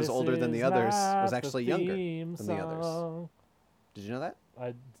Girl who was This older than the is others not was the actually younger theme than the others. song. Did you know that?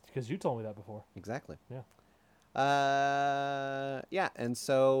 Because you told me that before. Exactly. Yeah. Yeah, and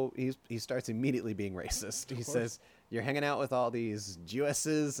so he starts immediately being racist. He says, "You're hanging out with all these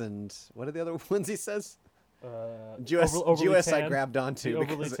Jewesses, and what are the other ones?" He says, "Jewess, overly Jewess I tan. grabbed onto The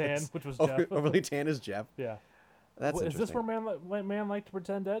overly because tan, it's- which was Jeff. overly tan is Jeff." Yeah. That's Is this interesting. where man like to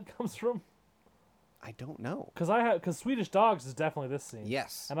pretend dead comes from? I don't know. Because Swedish Dogs is definitely this scene.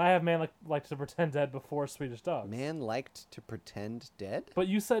 Yes. And I have man like to pretend dead before Swedish Dogs. Man liked to pretend dead? But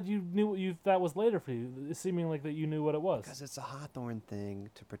you said you knew that was later for you, seeming like that you knew what it was. Because it's a Hawthorne thing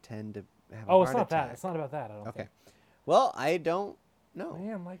to pretend to have a Oh, heart it's not attack. that. It's not about that. I don't Okay. think. Well, I don't know.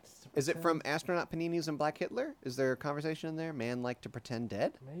 Man likes to Is it pretend- from Astronaut Paninis and Black Hitler? Is there a conversation in there? Man liked to pretend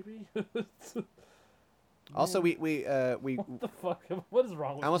dead? Maybe. Also, we What the fuck? What is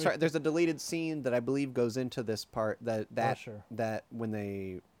wrong with I'm me? sorry. There's a deleted scene that I believe goes into this part that sure. that when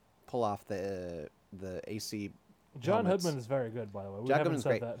they pull off the AC. John helmets. Goodman is very good, by the way. We John haven't Goodman's said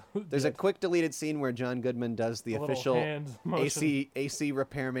great. that. There's a Yet. quick deleted scene where John Goodman does the A little official hand motion. AC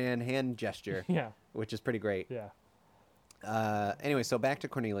repairman hand gesture, Yeah. which is pretty great. Yeah. Anyway, so back to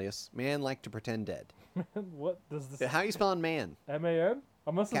Cornelius. Man liked to pretend dead. What does this? How are you spelling man? M-A-N?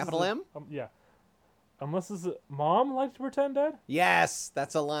 Unless this Capital is M? Yeah. Unless this is mom like to pretend dead? Yes,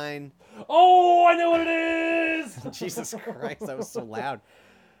 that's a line. Oh, I know what it is! Jesus Christ, that was so loud.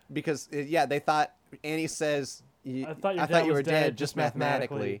 Because, they thought, Annie says, I thought your I dad thought you was were dead dead just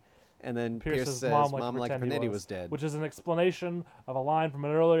mathematically. mathematically. And then Pierce Pierce says says, mom Mom like like to pretend he was dead. Which is an explanation of a line from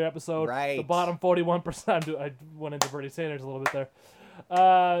an earlier episode. Right. The bottom 41%. I went into Bernie Sanders a little bit there.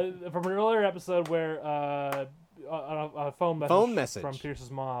 From an earlier episode where a phone message from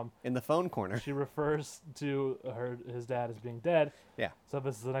Pierce's mom. In the phone corner. She refers to his dad as being dead. Yeah. So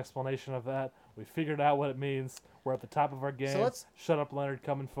this is an explanation of that. We figured out what it means. We're at the top of our game. So let's shut up, Leonard,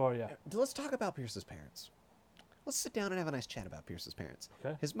 coming for you. Let's talk about Pierce's parents. Let's sit down and have a nice chat about Pierce's parents.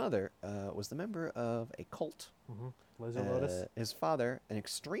 Okay. His mother was the member of a cult. Laser Lotus. His father, an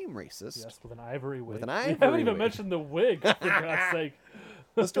extreme racist. Yes, with an ivory wig. With an ivory We haven't even wig. mentioned the wig, for God's sake.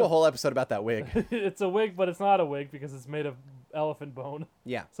 Let's do a whole episode about that wig. It's a wig, but it's not a wig because it's made of elephant bone.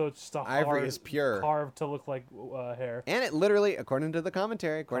 Yeah. So it's just a Ivory is pure. carved to look like hair. And it literally, according to the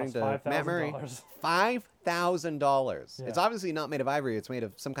commentary, according Costs to Matt Murray, $5,000. Yeah. It's obviously not made of ivory. It's made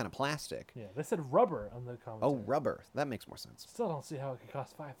of some kind of plastic. Yeah, they said rubber on the commentary. Oh, rubber. That makes more sense. Still don't see how it could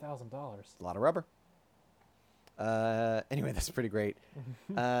cost $5,000. A lot of rubber. Anyway, that's pretty great.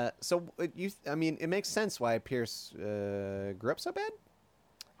 So, it makes sense why Pierce grew up so bad.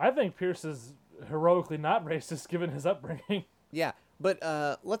 I think Pierce is heroically not racist given his upbringing. Yeah, but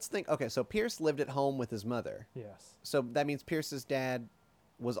let's think. Okay, so Pierce lived at home with his mother. Yes. So that means Pierce's dad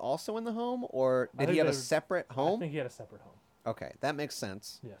was also in the home, or I did he think have a they were- separate home? I think he had a separate home. Okay, that makes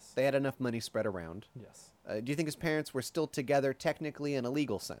sense. Yes. They had enough money spread around. Yes. Do you think his parents were still together technically in a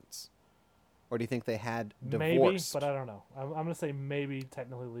legal sense? Or do you think they had divorced? Maybe, but I don't know. I'm going to say maybe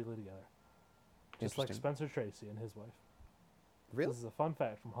technically legally together. Just like Interesting. Spencer Tracy and his wife. Really? This is a fun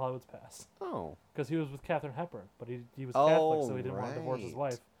fact from Hollywood's past. Oh. Because he was with Katharine Hepburn, but he was Oh, Catholic, so he didn't want to divorce his right.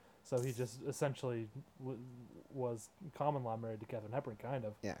 wife. So he just essentially was common law married to Katharine Hepburn, kind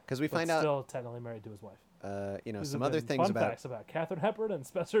of. Yeah, because we But find out, still technically married to his wife. These some have other been things fun about... facts about Katharine Hepburn and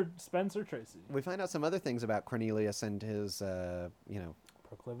Spencer Tracy. We find out some other things about Cornelius and his,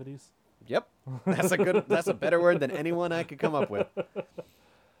 Proclivities. Yep. That's a better word than anyone I could come up with.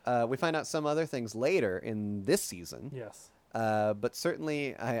 We find out some other things later in this season. Yes. But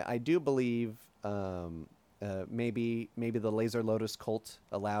certainly, I do believe maybe the Laser Lotus cult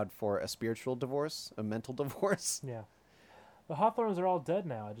allowed for a spiritual divorce, a mental divorce. Yeah. The Hawthorns are all dead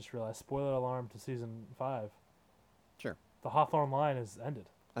now, I just realized. Spoiler alarm to season 5. Sure. The Hawthorne line is ended.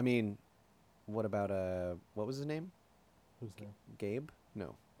 I mean, what about what was his name? Who's there? Gabe?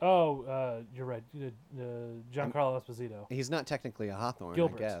 No, Oh, you're right. Giancarlo Esposito. he's not technically a Hawthorne.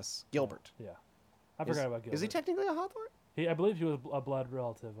 Gilbert. I guess Gilbert. Yeah. I forgot about Gilbert. Is he technically a Hawthorne? I believe he was a blood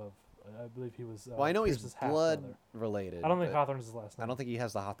relative of. I believe he was. Well, I know he's Pierce's blood half-brother. related. I don't think but Hawthorne's his last name. I don't think he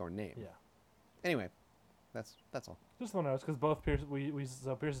has the Hawthorne name. Yeah. Anyway, that's all. Just want to know, because both Pierce,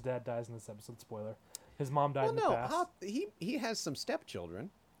 so Pierce's dad dies in this episode. Spoiler. His mom died Well, in the no, past. he has some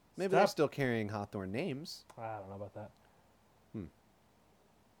stepchildren. Maybe they're still carrying Hawthorne names. I don't know about that.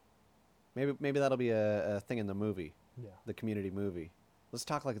 Maybe that'll be a thing in the movie, Yeah. the Community movie. Let's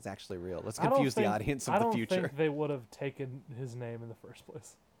talk like it's actually real. Let's I don't confuse the think- audience I of the don't future. think they would have taken his name in the first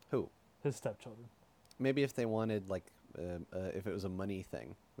place. Who? His stepchildren. Maybe if they wanted, like, if it was a money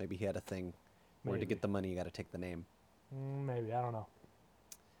thing. Maybe he had a thing where to Maybe. get the money, you got to take the name. Maybe, I don't know.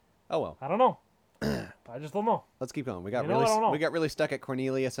 Oh well. I don't know. I just don't know. Let's keep going. We got You know what? I don't know. we got really stuck at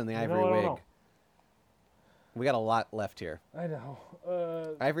Cornelius and the You know ivory what? I don't wig. know. We got a lot left here. I know.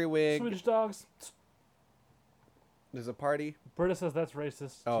 Ivory wig. Swedish dogs. There's a party. Britta says that's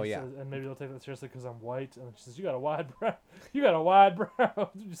racist. Oh, She yeah. says, and maybe they'll take that seriously because I'm white. And then she says, "You got a wide brow. You got a wide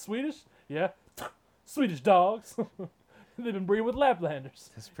brow. Swedish? Yeah. Swedish dogs. They've been breeding with Laplanders.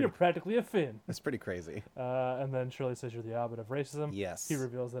 You're practically a Finn." That's pretty crazy. And then Shirley says you're the opposite of racism. Yes. He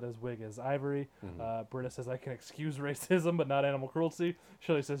reveals that his wig is ivory. Britta says I can excuse racism, but not animal cruelty.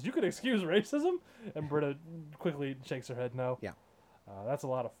 Shirley says you can excuse racism, and Britta quickly shakes her head no. Yeah. That's a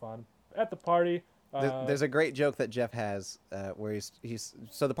lot of fun at the party. There's a great joke that Jeff has where he's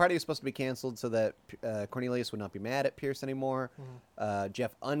so the party was supposed to be canceled so that Cornelius would not be mad at Pierce anymore.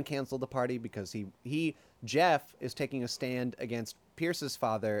 Jeff uncanceled the party because Jeff is taking a stand against Pierce's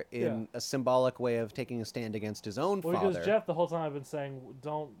father in a symbolic way of taking a stand against his own father. Because Jeff the whole time I've been saying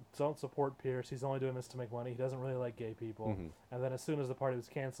don't support Pierce. He's only doing this to make money. He doesn't really like gay people. And then as soon as the party was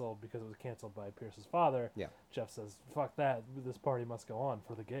canceled because it was canceled by Pierce's father, Jeff says fuck that. This party must go on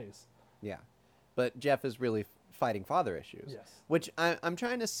for the gays. Yeah. But Jeff is really fighting father issues. Yes. Which I'm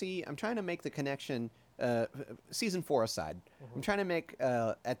trying to make the connection, season 4 aside. I'm trying to make,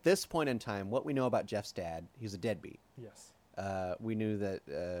 at this point in time, what we know about Jeff's dad. He's a deadbeat. Yes. We knew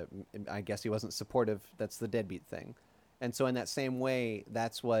that, I guess he wasn't supportive. That's the deadbeat thing. And so in that same way,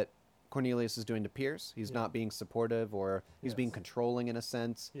 that's what Cornelius is doing to Pierce. He's not being supportive, or he's being controlling in a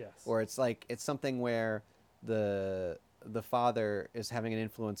sense. Yes. Or it's something where the father is having an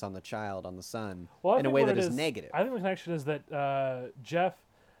influence on the child, on the son, in a way that is negative. I think the connection is that Jeff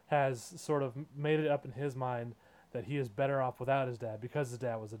has sort of made it up in his mind that he is better off without his dad because his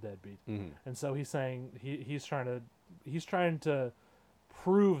dad was a deadbeat. And so he's saying he's trying to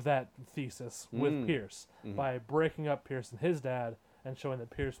prove that thesis with Pierce by breaking up Pierce and his dad and showing that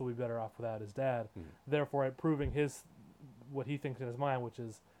Pierce will be better off without his dad. Therefore, proving what he thinks in his mind, which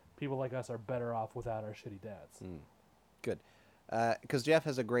is people like us are better off without our shitty dads. Good. Because Jeff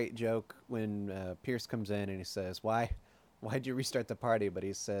has a great joke when Pierce comes in and he says, why'd you restart the party? But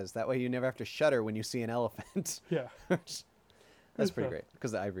he says, that way you never have to shudder when you see an elephant. Yeah. That's pretty great.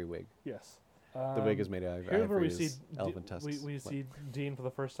 Because the ivory wig. Yes. The wig is made out of Here's where ivory. Elephant tusks. We see Dean for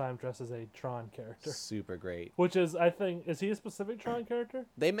the first time dressed as a Tron character. Super great. Which is, I think, is he a specific Tron character?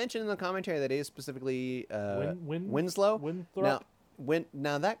 They mentioned in the commentary that he is specifically Winslow. Winthrop?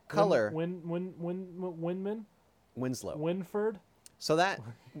 Now that color... Winman? Winslow. Winford? So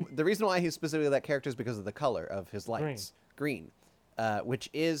the reason why he's specifically that character is because of the color of his lights. Green. Which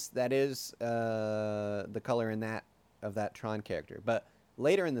is the color of that Tron character. But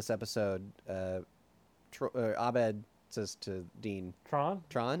later in this episode, Abed says to Dean, Tron?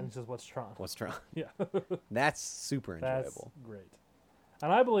 Tron? And he says, what's Tron? What's Tron? Yeah. That's super enjoyable. That's great.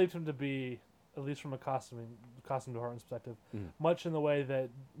 And I believed him to be, at least from a costume department perspective, much in the way that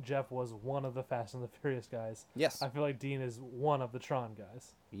Jeff was one of the Fast and the Furious guys. Yes. I feel like Dean is one of the Tron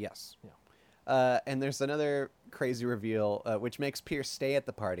guys. Yes. Yeah. And there's another crazy reveal, which makes Pierce stay at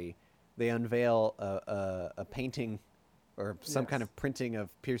the party. They unveil a painting or some kind of printing of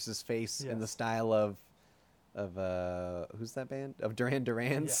Pierce's face in the style of who's that band? Of Duran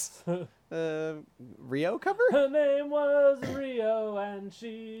Duran's Rio cover? Her name was Rio and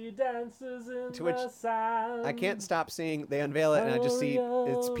she dances in the sand. I can't stop seeing they unveil it and I just see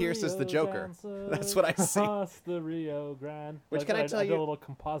it's Pierce as the Joker. That's what I see. The Rio Grande. Which can I tell I you? did a little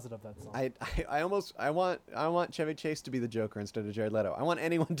composite of that song. I want Chevy Chase to be the Joker instead of Jared Leto. I want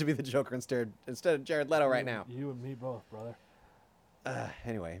anyone to be the Joker instead of Jared Leto right now. You and me both, brother.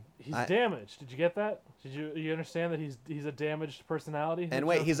 Anyway, he's damaged. Did you get that? Did you understand that he's a damaged personality? And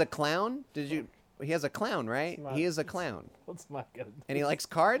wait, he's a clown? He has a clown, right? He is a clown. Let's not get it. And he likes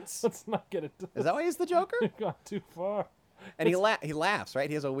cards? Let's not get it. Is that why he's the Joker? You've gone too far. And he laughs, right?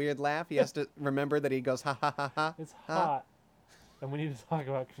 He has a weird laugh. He has to remember that he goes ha ha ha ha. It's hot. And we need to talk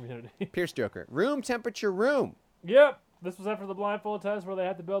about Community. Pierce Joker. Room temperature room. Yep. This was after the blindfold test where they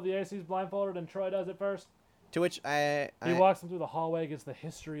had to build the ACs blindfolded and Troy does it first. To which he walks them through the hallway, gets the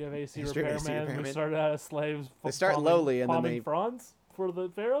history of AC repairman. Who started out as slaves. They start lowly and then they fronds for the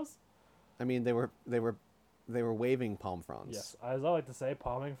pharaohs. I mean, they were waving palm fronds. Yes, as I like to say,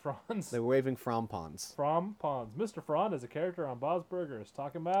 palming fronds. They were waving frompons. Frompons. Mr. Frond is a character on Bob's Burgers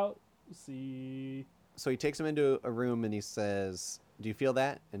talking about see. So he takes him into a room and he says, "Do you feel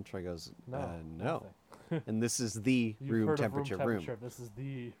that?" And Troy goes, "No." And this is the room temperature room. This is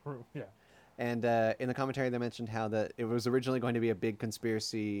the room. Yeah. And in the commentary, they mentioned how that it was originally going to be a big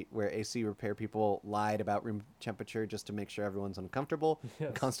conspiracy where AC repair people lied about room temperature just to make sure everyone's uncomfortable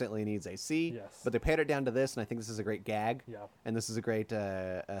and constantly needs AC. Yes. But they pared it down to this, and I think this is a great gag. Yeah. And this is a great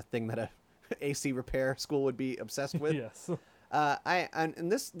thing that a AC repair school would be obsessed with. Yes.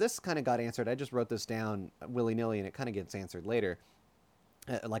 And this kind of got answered. I just wrote this down willy-nilly, and it kind of gets answered later,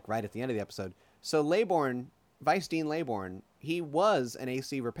 like right at the end of the episode. So Vice Dean Laybourne, he was an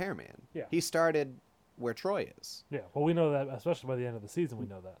AC repairman. Yeah. He started where Troy is. Yeah, well, we know that, especially by the end of the season, we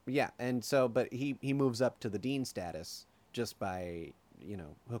know that. Yeah, and so, but he moves up to the dean status just by,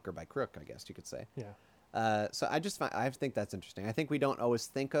 hook or by crook, I guess you could say. Yeah. So I think that's interesting. I think we don't always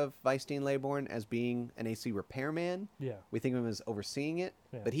think of Vice Dean Laybourne as being an AC repairman. Yeah. We think of him as overseeing it.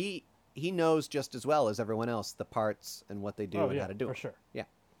 Yeah. But he knows just as well as everyone else the parts and what they do and how to do it. for sure. Yeah.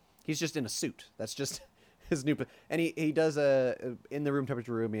 He's just in a suit. That's just his new... And he does in the room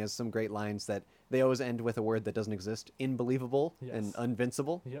temperature room, he has some great lines that they always end with a word that doesn't exist. Inbelievable and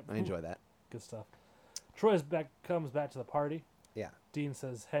invincible. Yep. I enjoy that. Good stuff. Troy comes back to the party. Yeah. Dean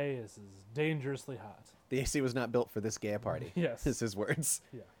says, "Hey, this is dangerously hot." The AC was not built for this gay party. Yes. Is his words.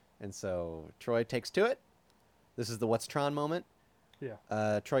 Yeah. And so Troy takes to it. This is the What's Tron moment.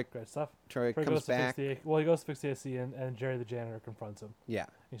 Yeah. Troy Great stuff. Troy comes goes back. he goes to fix the AC, and Jerry the janitor confronts him. Yeah.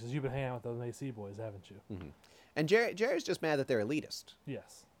 He says, "You've been hanging out with those AC boys, haven't you?" Mm-hmm. And Jerry's just mad that they're elitist.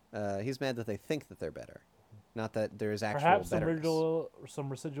 Yes. He's mad that they think that they're better, not that there is actual Perhaps betterness. some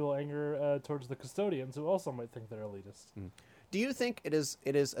residual anger towards the custodians, who also might think they're elitist. Do you think it is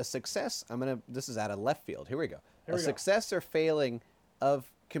a success? This is out of left field. Here we go. Success or failing of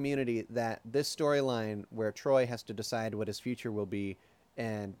Community that this storyline where Troy has to decide what his future will be,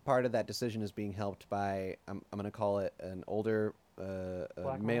 and part of that decision is being helped by I'm going to call it an older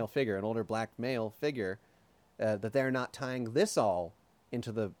male figure, an older black male figure, that they're not tying this all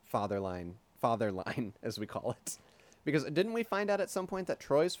into the father line father line, as we call it. Because didn't we find out at some point that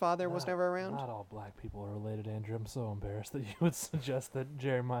Troy's father was never around? Not all black people are related, Andrew. I'm so embarrassed that you would suggest that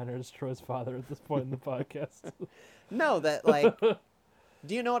Jerry Minor is Troy's father at this point in the podcast. No, that like...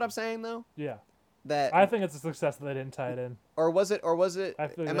 Do you know what I'm saying, though? Yeah. That I think it's a success that they didn't tie it in. Or was it? I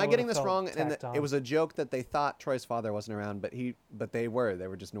feel Am that I getting would've this felt wrong? And tacked on. it was a joke that they thought Troy's father wasn't around, but they were. They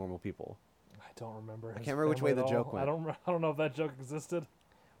were just normal people. I don't remember. I can't remember which way the joke went. I don't know if that joke existed.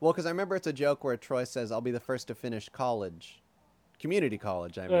 Well, because I remember it's a joke where Troy says, "I'll be the first to finish college, community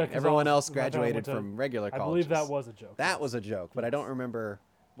college." I mean, Yeah, 'cause everyone else my family graduated went to- from regular I colleges. believe that was a joke. That was a joke, but I don't remember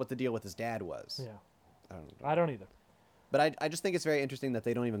what the deal with his dad was. Yeah. I don't know. I don't either. But I just think it's very interesting that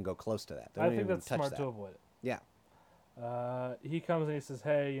they don't even go close to that. They I don't think even that's touch smart that. to avoid it. Yeah. He comes and he says,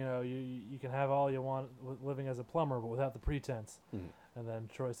 "Hey, you can have all you want living as a plumber, but without the pretense." And then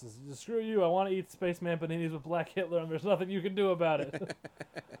Troy says, "Screw you! I want to eat spaceman paninis with Black Hitler, and there's nothing you can do about it."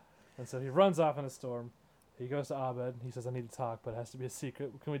 And so he runs off in a storm. He goes to Abed. He says, "I need to talk, but it has to be a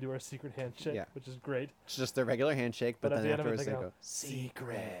secret. Can we do our secret handshake?" Yeah. Which is great. It's just their regular handshake, but But at then the end of it, afterwards they they go, go,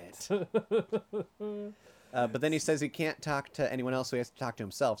 secret. But then he says he can't talk to anyone else, so he has to talk to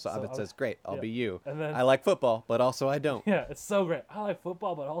himself. So Abed says, "Great, I'll yeah. be you. And then- I like football, but also I don't." Yeah, it's so great. I like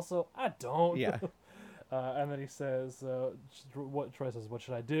football, but also I don't. Yeah. And then he says, "What Troy says? What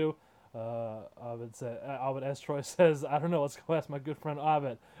should I do?" Abed, as Troy says, "I don't know. Let's go ask my good friend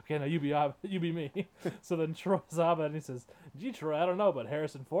Abed." Okay, now you be Abed, you be me. So then Troy's Abed, and he says, "Gee, Troy, I don't know, but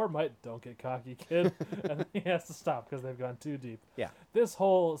Harrison Ford might." Don't get cocky, kid. And then he has to stop because they've gone too deep. Yeah. This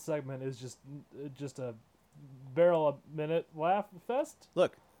whole segment is just a barrel a minute laugh fest.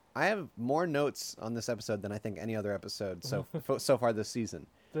 Look, I have more notes on this episode than I think any other episode so far this season.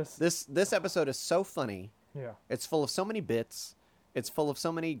 This episode is so funny. Yeah. It's full of so many bits. It's full of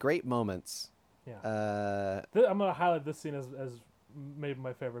so many great moments. Yeah. I'm gonna highlight this scene as maybe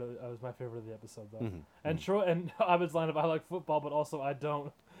my favorite. Was my favorite of the episode though. And Troy and Abed's line of "I like football, but also I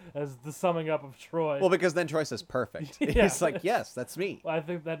don't," as the summing up of Troy. Well, because then Troy says perfect. Yeah. He's like, "Yes, that's me." I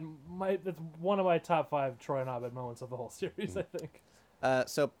think that's one of my top 5 Troy and Abed moments of the whole series. I think.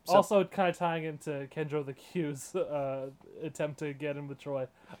 So Also, kind of tying into Kendra the Q's attempt to get him with Troy.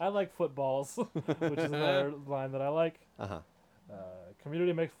 I like footballs, which is another line that I like.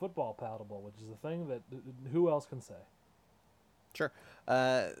 Community makes football palatable, which is a thing that who else can say? Sure.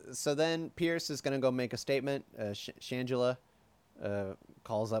 So then Pierce is going to go make a statement. Shangela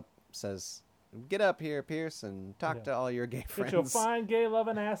calls up, says, "Get up here, Pierce, and talk to all your gay friends." Get your fine gay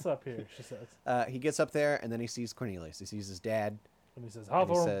loving ass up here, she says. He gets up there, and then he sees Cornelius. He sees his dad. And he says,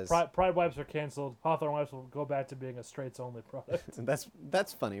 says- Pride wipes are canceled. Hawthorne wipes will go back to being a straights-only product.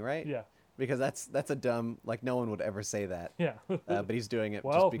 That's funny, right? Yeah. Because that's a dumb, like, no one would ever say that. Yeah. But he's doing it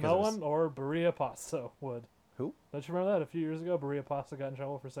Well, just because no it was- one or Berea Pasta would. Who? Don't you remember that? A few years ago, Berea Pasta got in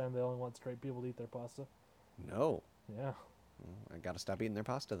trouble for saying they only want straight people to eat their pasta. No. Yeah. I gotta stop eating their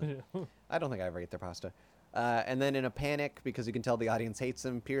pasta then. Yeah. I don't think I ever ate their pasta. And then in a panic, because you can tell the audience hates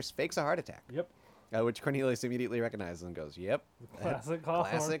him, Pierce fakes a heart attack. Yep. Which Cornelius immediately recognizes and goes, "Yep, Classic Hawthorne."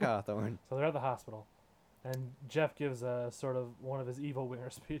 classic Hawthorne." So they're at the hospital, and Jeff gives sort of one of his evil winger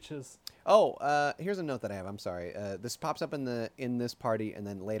speeches. Oh, here's a note that I have. I'm sorry. This pops up in this party, and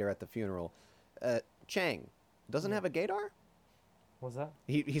then later at the funeral. Chang doesn't have a gaydar. What's that?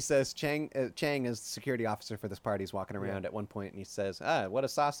 He says Chang is the security officer for this party. He's walking around at one point, and he says, "What a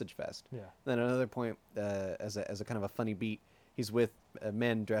sausage fest." Yeah. Then at another point, as a kind of a funny beat, he's with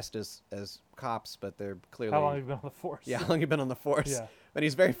men dressed as cops, but they're clearly. How long have you been on the force? Yeah, how long have you been on the force? Yeah. But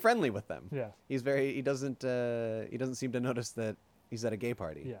he's very friendly with them. Yeah. He doesn't seem to notice that he's at a gay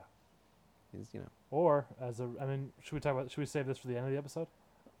party. Yeah. He's, Or should we save this for the end of the episode?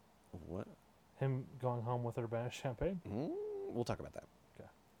 What? Him going home with Urbana champagne. We'll talk about that. Okay.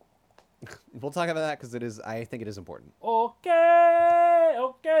 We'll talk about that because I think it is important. Okay.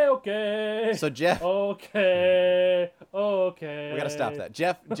 So Jeff. Okay. We gotta stop that.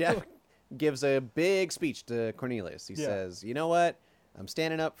 Jeff gives a big speech to Cornelius. He says, "You know what? I'm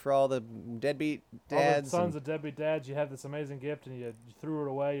standing up for all the deadbeat dads. All the sons of deadbeat dads. You have this amazing gift and you threw it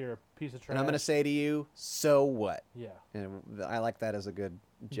away. You're a piece of trash. And I'm gonna say to you, so what?" Yeah. And I like that as a good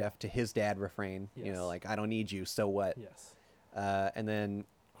Jeff to his dad refrain. Yes. Like, I don't need you, so what? Yes. And then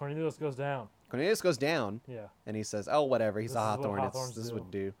Cornelius goes down. Yeah. And he says, "Oh, whatever. He's This a is what Hawthorne. Hawthorns This do."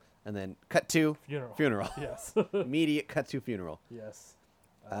 would do." And then cut to funeral. Yes. Immediate cut to funeral. Yes.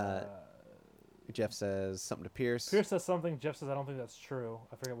 Jeff says something to Pierce. Pierce says something. Jeff says, "I don't think that's true."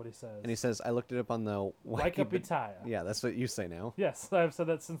 I forget what he says. And he says, "I looked it up on the Wikipedia." Yeah, that's what you say now. Yes, I've said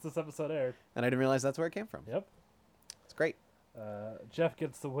that since this episode aired. And I didn't realize that's where it came from. Yep. It's great. Jeff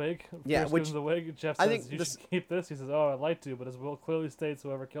gets the wig. Yeah, Pierce which gives him the wig. Jeff I says, think "You this- should keep this." He says, "Oh, I'd like to, but his will clearly states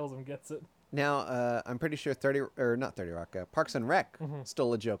whoever kills him gets it." Now, I'm pretty sure not 30 Rock, Parks and Rec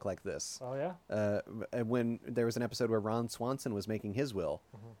stole a joke like this. Oh yeah. When there was an episode where Ron Swanson was making his will,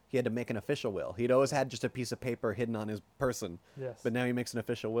 he had to make an official will. He'd always had just a piece of paper hidden on his person, Yes. but now he makes an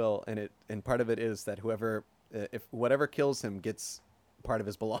official will, and part of it is that if whatever kills him gets part of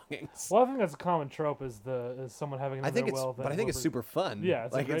his belongings. Well, I think that's a common trope is someone having in I think their will. but I think it's super fun. Yeah,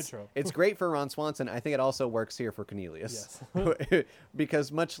 it's a great trope. It's great for Ron Swanson. I think it also works here for Cornelius. Yes.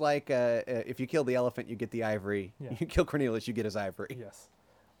 Because much like if you kill the elephant, you get the ivory. Yeah. You kill Cornelius, you get his ivory. Yes.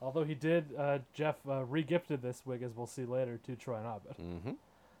 Although he did, Jeff re-gifted this wig, as we'll see later, to Troy and Abed.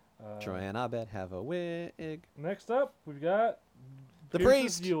 Mm-hmm. Troy and Abed have a wig. Next up, we've got The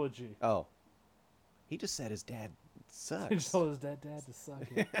Pierce's priest. eulogy. Oh. He just said his dad sucks. He just told his dad to suck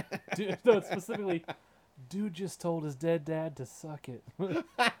it. Dude, no, it's specifically, dude just told his dead dad to suck it.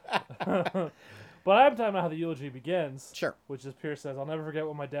 But I'm talking about how the eulogy begins. Sure. Which is Pierce says, I'll never forget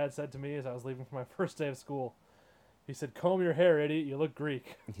what my dad said to me as I was leaving for my first day of school. He said, comb your hair, idiot. You look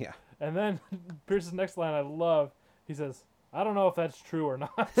Greek. Yeah. And then Pierce's next line I love. He says, I don't know if that's true or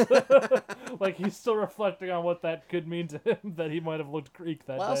not. Like, he's still reflecting on what that could mean to him, that he might have looked Greek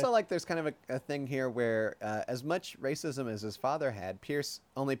that Well, day. also, like, there's kind of a thing here where as much racism as his father had, Pierce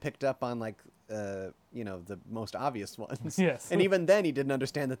only picked up on, like, the most obvious ones. Yes. And even then, he didn't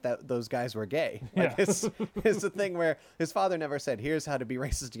understand that those guys were gay. Like, Yeah. it's the thing where his father never said, here's how to be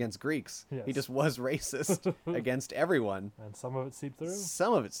racist against Greeks. Yes. He just was racist against everyone. And some of it seeped through.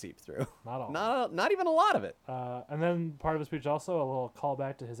 Some of it seeped through. Not all. Not even a lot of it. And then part of his speech also, a little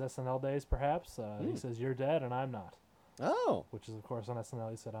callback to his SNL days, perhaps. He says, you're dead and I'm not. Oh. Which is, of course, on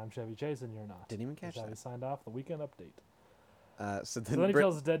SNL, he said, I'm Chevy Chase and you're not. Didn't even catch That's how that. he signed off the weekend update. So So then he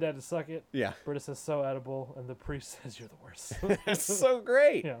tells his dead dad to suck it. Yeah. Britta says, so edible. And the priest says, you're the worst. It's so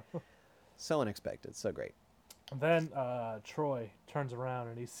great. Yeah. So unexpected. So great. Then Troy turns around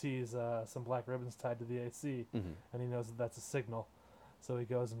and he sees some black ribbons tied to the AC. And he knows that that's a signal. So he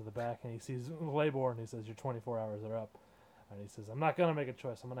goes into the back and he sees Labor and he says, your 24 hours are up. And he says, I'm not going to make a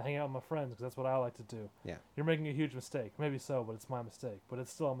choice. I'm going to hang out with my friends because that's what I like to do. Yeah. You're making a huge mistake. Maybe so, but it's my mistake. But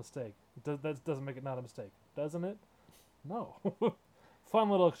it's still a mistake. That doesn't make it not a mistake, doesn't it? No. Fun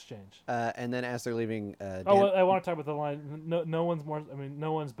little exchange. And then as they're leaving, I want to talk about the line. No one's more. I mean,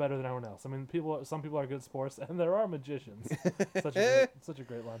 no one's better than everyone else. I mean, some people are good sports, and there are magicians. such a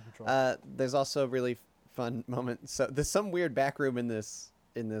great line from Troy. There's also a really fun moment. So there's some weird back room in this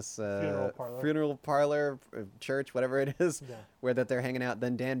funeral parlor, church, whatever it is, where that they're hanging out.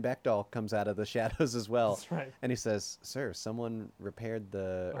 Then Dan Bechtel comes out of the shadows as well. That's right. And he says, "Sir, someone repaired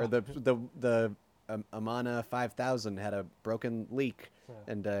the Amana 5000 had a broken leak,"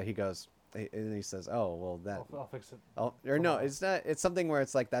 and he goes. And he says, "Oh, well, that I'll fix it." No, it's not. It's something where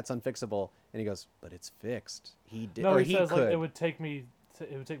it's like that's unfixable. And he goes, "But it's fixed. He did. No, or he says could. like it would take me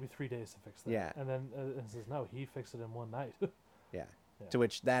 3 days to fix that. Yeah. And then he says, "No, he fixed it in one night." Yeah. To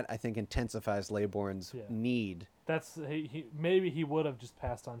which that I think intensifies Laybourne's need. That's he maybe he would have just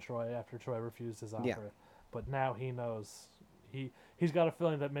passed on Troy after Troy refused his offer, Yeah. but now he knows he's got a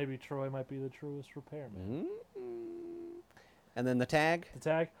feeling that maybe Troy might be the truest repairman. And then the tag. The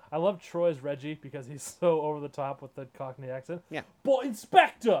tag. I love Troy's Reggie because he's so over the top with the Cockney accent. Yeah. But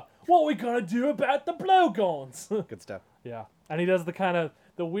Inspector, what are we gonna do about the blowguns? Good stuff. Yeah, and he does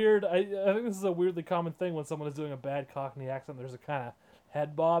the weird. I think this is a weirdly common thing when someone is doing a bad Cockney accent. There's a kind of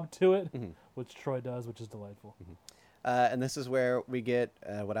head bob to it, which Troy does, which is delightful. And this is where we get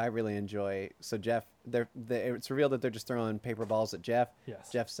what I really enjoy. So Jeff, it's revealed that they're just throwing paper balls at Jeff. Yes.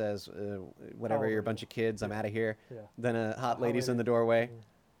 Jeff says, "Whatever, you're a bunch of kids. I'm out of here." Yeah. Then a hot lady's in the doorway.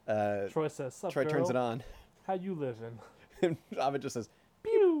 Troy says, "Sup, Troy girl? turns it on. How you living?" And Abed just says,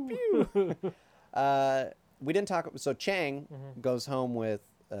 "Pew pew." We didn't talk. So Chang goes home with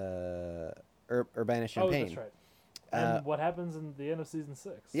Urbana Champagne. Oh, that's right. And what happens in the end of season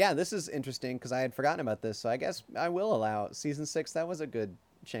 6? Yeah, this is interesting because I had forgotten about this. So I guess I will allow season 6. That was a good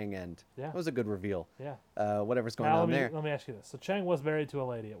Chang end. Yeah. That was a good reveal. Yeah. Whatever's going Now, on there. Let me ask you this. So Chang was married to a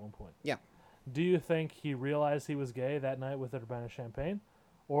lady at one point. Yeah. Do you think he realized he was gay that night with Urbana Champagne?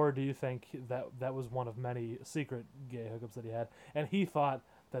 Or do you think that was one of many secret gay hookups that he had, and he thought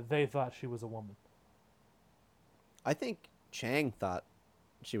that they thought she was a woman? I think Chang thought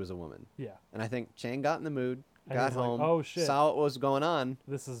she was a woman. Yeah. And I think Chang got in the mood, And got he's like, home, "Oh, shit. saw what was going on,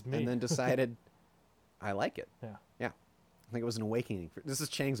 This is me. and then decided, I like it. Yeah. Yeah. I think it was an awakening. This is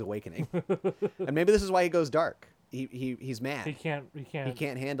Chang's awakening. And maybe this is why he goes dark. He's mad. He can't He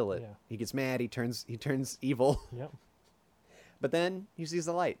can't handle it. Yeah. He gets mad. He turns evil. Yep. But then he sees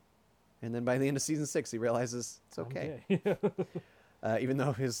the light. And then by the end of season 6, he realizes it's okay. Okay. Even though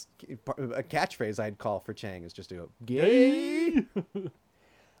a catchphrase I'd call for Chang is just to go, gay.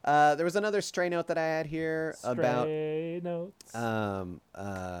 There was another stray note that I had here about notes.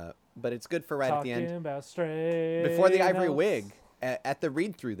 but it's good for right at the Talking end. about stray Before the ivory notes. wig, at the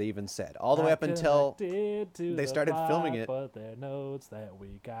read-through, they even said, all the way up until they started filming it. But they're notes that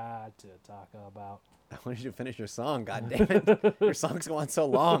we got to talk about. I wanted you to finish your song, God damn it. Your song's going on so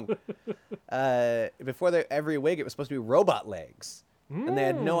long. Before every wig, it was supposed to be robot legs. And they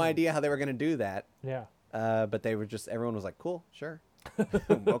had no idea how they were going to do that. Yeah. But they were just, everyone was like, cool, sure.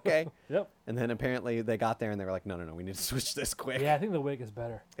 Okay. Yep. And then apparently they got there and they were like, no, we need to switch this quick. Yeah, I think the wig is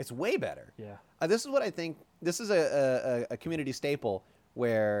better. It's way better. Yeah. This is what I think. This is a community staple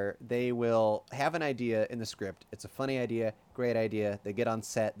where they will have an idea in the script. It's a funny idea, great idea. They get on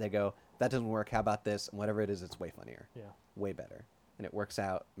set. They go, that doesn't work. How about this? And whatever it is, it's way funnier. Yeah. Way better. And it works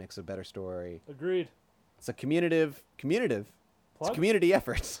out, makes a better story. Agreed. It's a community It's community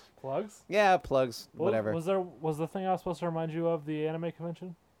efforts. Plugs? Yeah, plugs, whatever. Was the thing I was supposed to remind you of the anime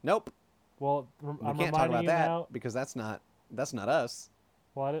convention? Nope. Well, We I'm can't talk reminding about you that now. because that's not us.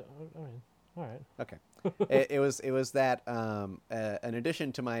 Well, I mean, all right. Okay. it was that an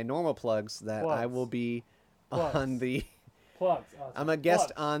addition to my normal plugs that I will be on the Plugs. I'm a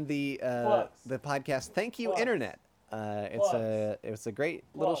guest on the podcast Thank You Internet. It's a great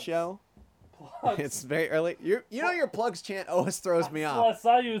little show. Plugs. It's very early. You know your plugs chant always throws me Well, off. I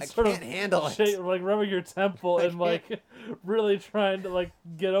saw you sort can't of handle it. like rubbing your temple and like really trying to like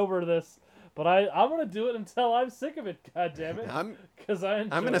get over this. But I'm gonna do it until I'm sick of it. God damn it! Because I'm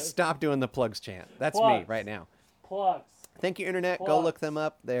gonna stop doing the plugs chant. That's Plugs. me right now. Plugs. Thank You Internet. Plugs. Go look them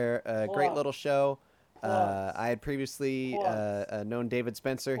up. They're a great Plugs. little show. Plugs. I had previously Plugs. known David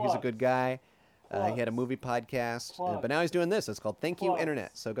Spencer. He's a Plugs. good guy. He Plugs. had a movie podcast, Plugs. but now he's doing this. It's called Thank You Plugs.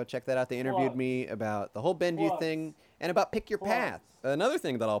 Internet. So go check that out. They interviewed Plugs. me about the whole Benview Plugs. thing and about Pick Your Plugs. Path. Another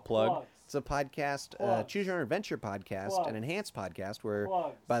thing that I'll plug. Plugs. It's a podcast, Plugs. Choose Your Own Adventure podcast, Plugs. an enhanced podcast where,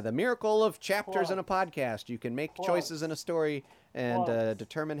 Plugs. by the miracle of chapters Plugs. in a podcast, you can make Plugs. choices in a story and Plugs.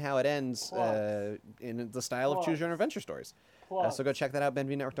 determine how it ends Plugs. in the style of Plugs. Choose Your Own Adventure stories. Plugs. So go check that out,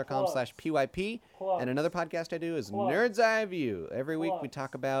 benviewnetwork.com/PYP. Plugs. And another podcast I do is Plugs. Nerd's Eye View. Every week we Plugs.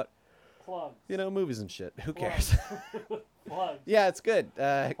 talk about, Plugs. movies and shit. Who Plugs. cares? Plugs. Yeah, it's good.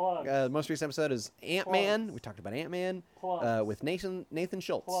 Plugs. Most recent episode is Ant-Man. Plugs. We talked about Ant-Man Plugs. with Nathan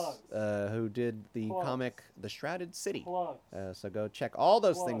Schultz, Plugs. who did the Plugs. comic The Shrouded City. Plugs. So go check all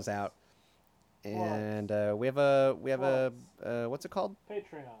those Plugs. things out. Plugs. And we have a Plugs. what's it called?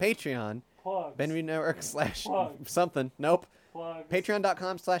 Patreon. Patreon. Plugs. Benview Network Plugs. / something. Nope. Plugs.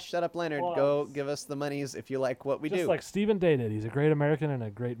 Patreon.com/ShutUpLeonard. Plugs. Go give us the monies if you like what we Just do. like Stephen Day did. He's a great American and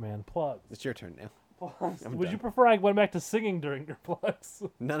a great man. Plugs. It's your turn now. Plugs. I'm Would done. you prefer I went back to singing during your plugs?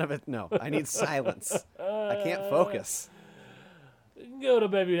 None of it. No, I need silence. I can't focus. Go to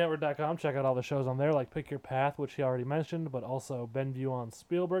BenviewNetwork.com. Check out all the shows on there, like Pick Your Path, which he already mentioned, but also Benview on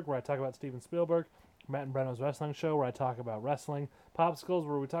Spielberg, where I talk about Steven Spielberg. Matt and Breno's Wrestling Show, where I talk about wrestling. Popsicles,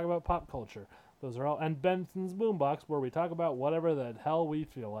 where we talk about pop culture. Those are all. And Benson's Boombox, where we talk about whatever the hell we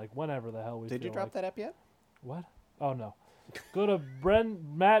feel like, whenever the hell we feel like. Did you drop that up yet? What? Oh, no. Go to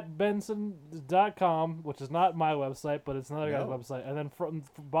mattbenson.com, which is not my website, but it's another guy's website, and then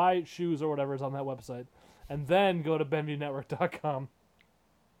buy shoes or whatever is on that website. And then go to BenviewNetwork.com.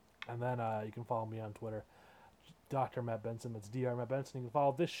 And then you can follow me on Twitter, Dr. Matt Benson. That's Dr. Matt Benson. You can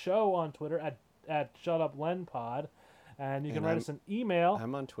follow this show on Twitter at ShutUpLenPod. And you can write us an email.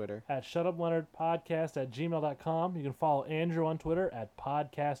 I'm on Twitter. At shutupleonardpodcast@gmail.com. You can follow Andrew on Twitter at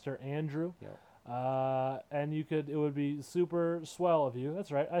podcasterandrew. Yep. And it would be super swell of you.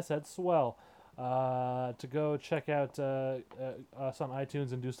 That's right, I said swell. To go check out us on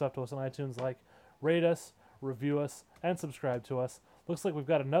iTunes and do stuff to us on iTunes, like rate us, review us, and subscribe to us. Looks like we've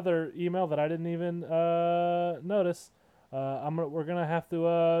got another email that I didn't even notice. We're gonna have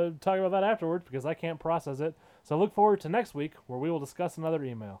to talk about that afterwards because I can't process it. So look forward to next week where we will discuss another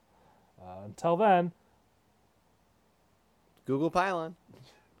email. Until then, Google Pylon.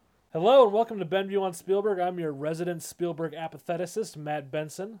 hello and welcome to Benview on Spielberg. I'm your resident Spielberg apatheticist, Matt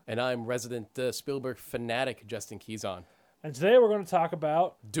Benson. And I'm resident Spielberg fanatic, Justin Keyson. And today we're going to talk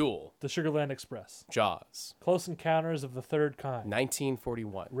about Duel. The Sugarland Express, Jaws. Close Encounters of the Third Kind,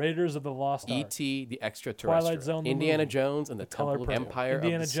 1941. Raiders of the Lost Ark, E.T. the Extraterrestrial. Twilight Zone the Indiana movie, Jones and the Color Temple of Purple, Empire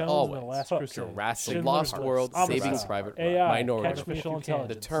Indiana of the Jones Always. and the Last Crusade, Jurassic Schindler's Lost List, World, Homicide, Saving Private Ryan, AI, Minority Artificial Report,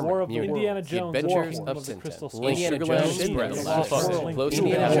 Intelligence, Determined War of the Community, Indiana The Jones, Adventures War of of the Crystal Tintin, Skull, Indiana Jones, Sugarland Express, Express, Lost World, World,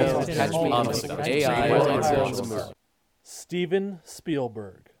 Indiana Indiana Jones, Jones, Catch Me Indiana If You Jones, Can, AI, Twilight Twilight Zone, Zone. Steven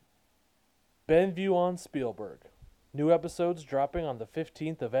Spielberg. Benview on Spielberg. New episodes dropping on the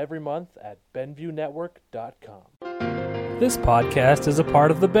 15th of every month at BenviewNetwork.com. This podcast is a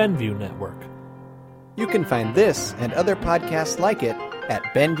part of the Benview Network. You can find this and other podcasts like it at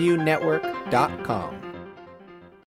BenviewNetwork.com.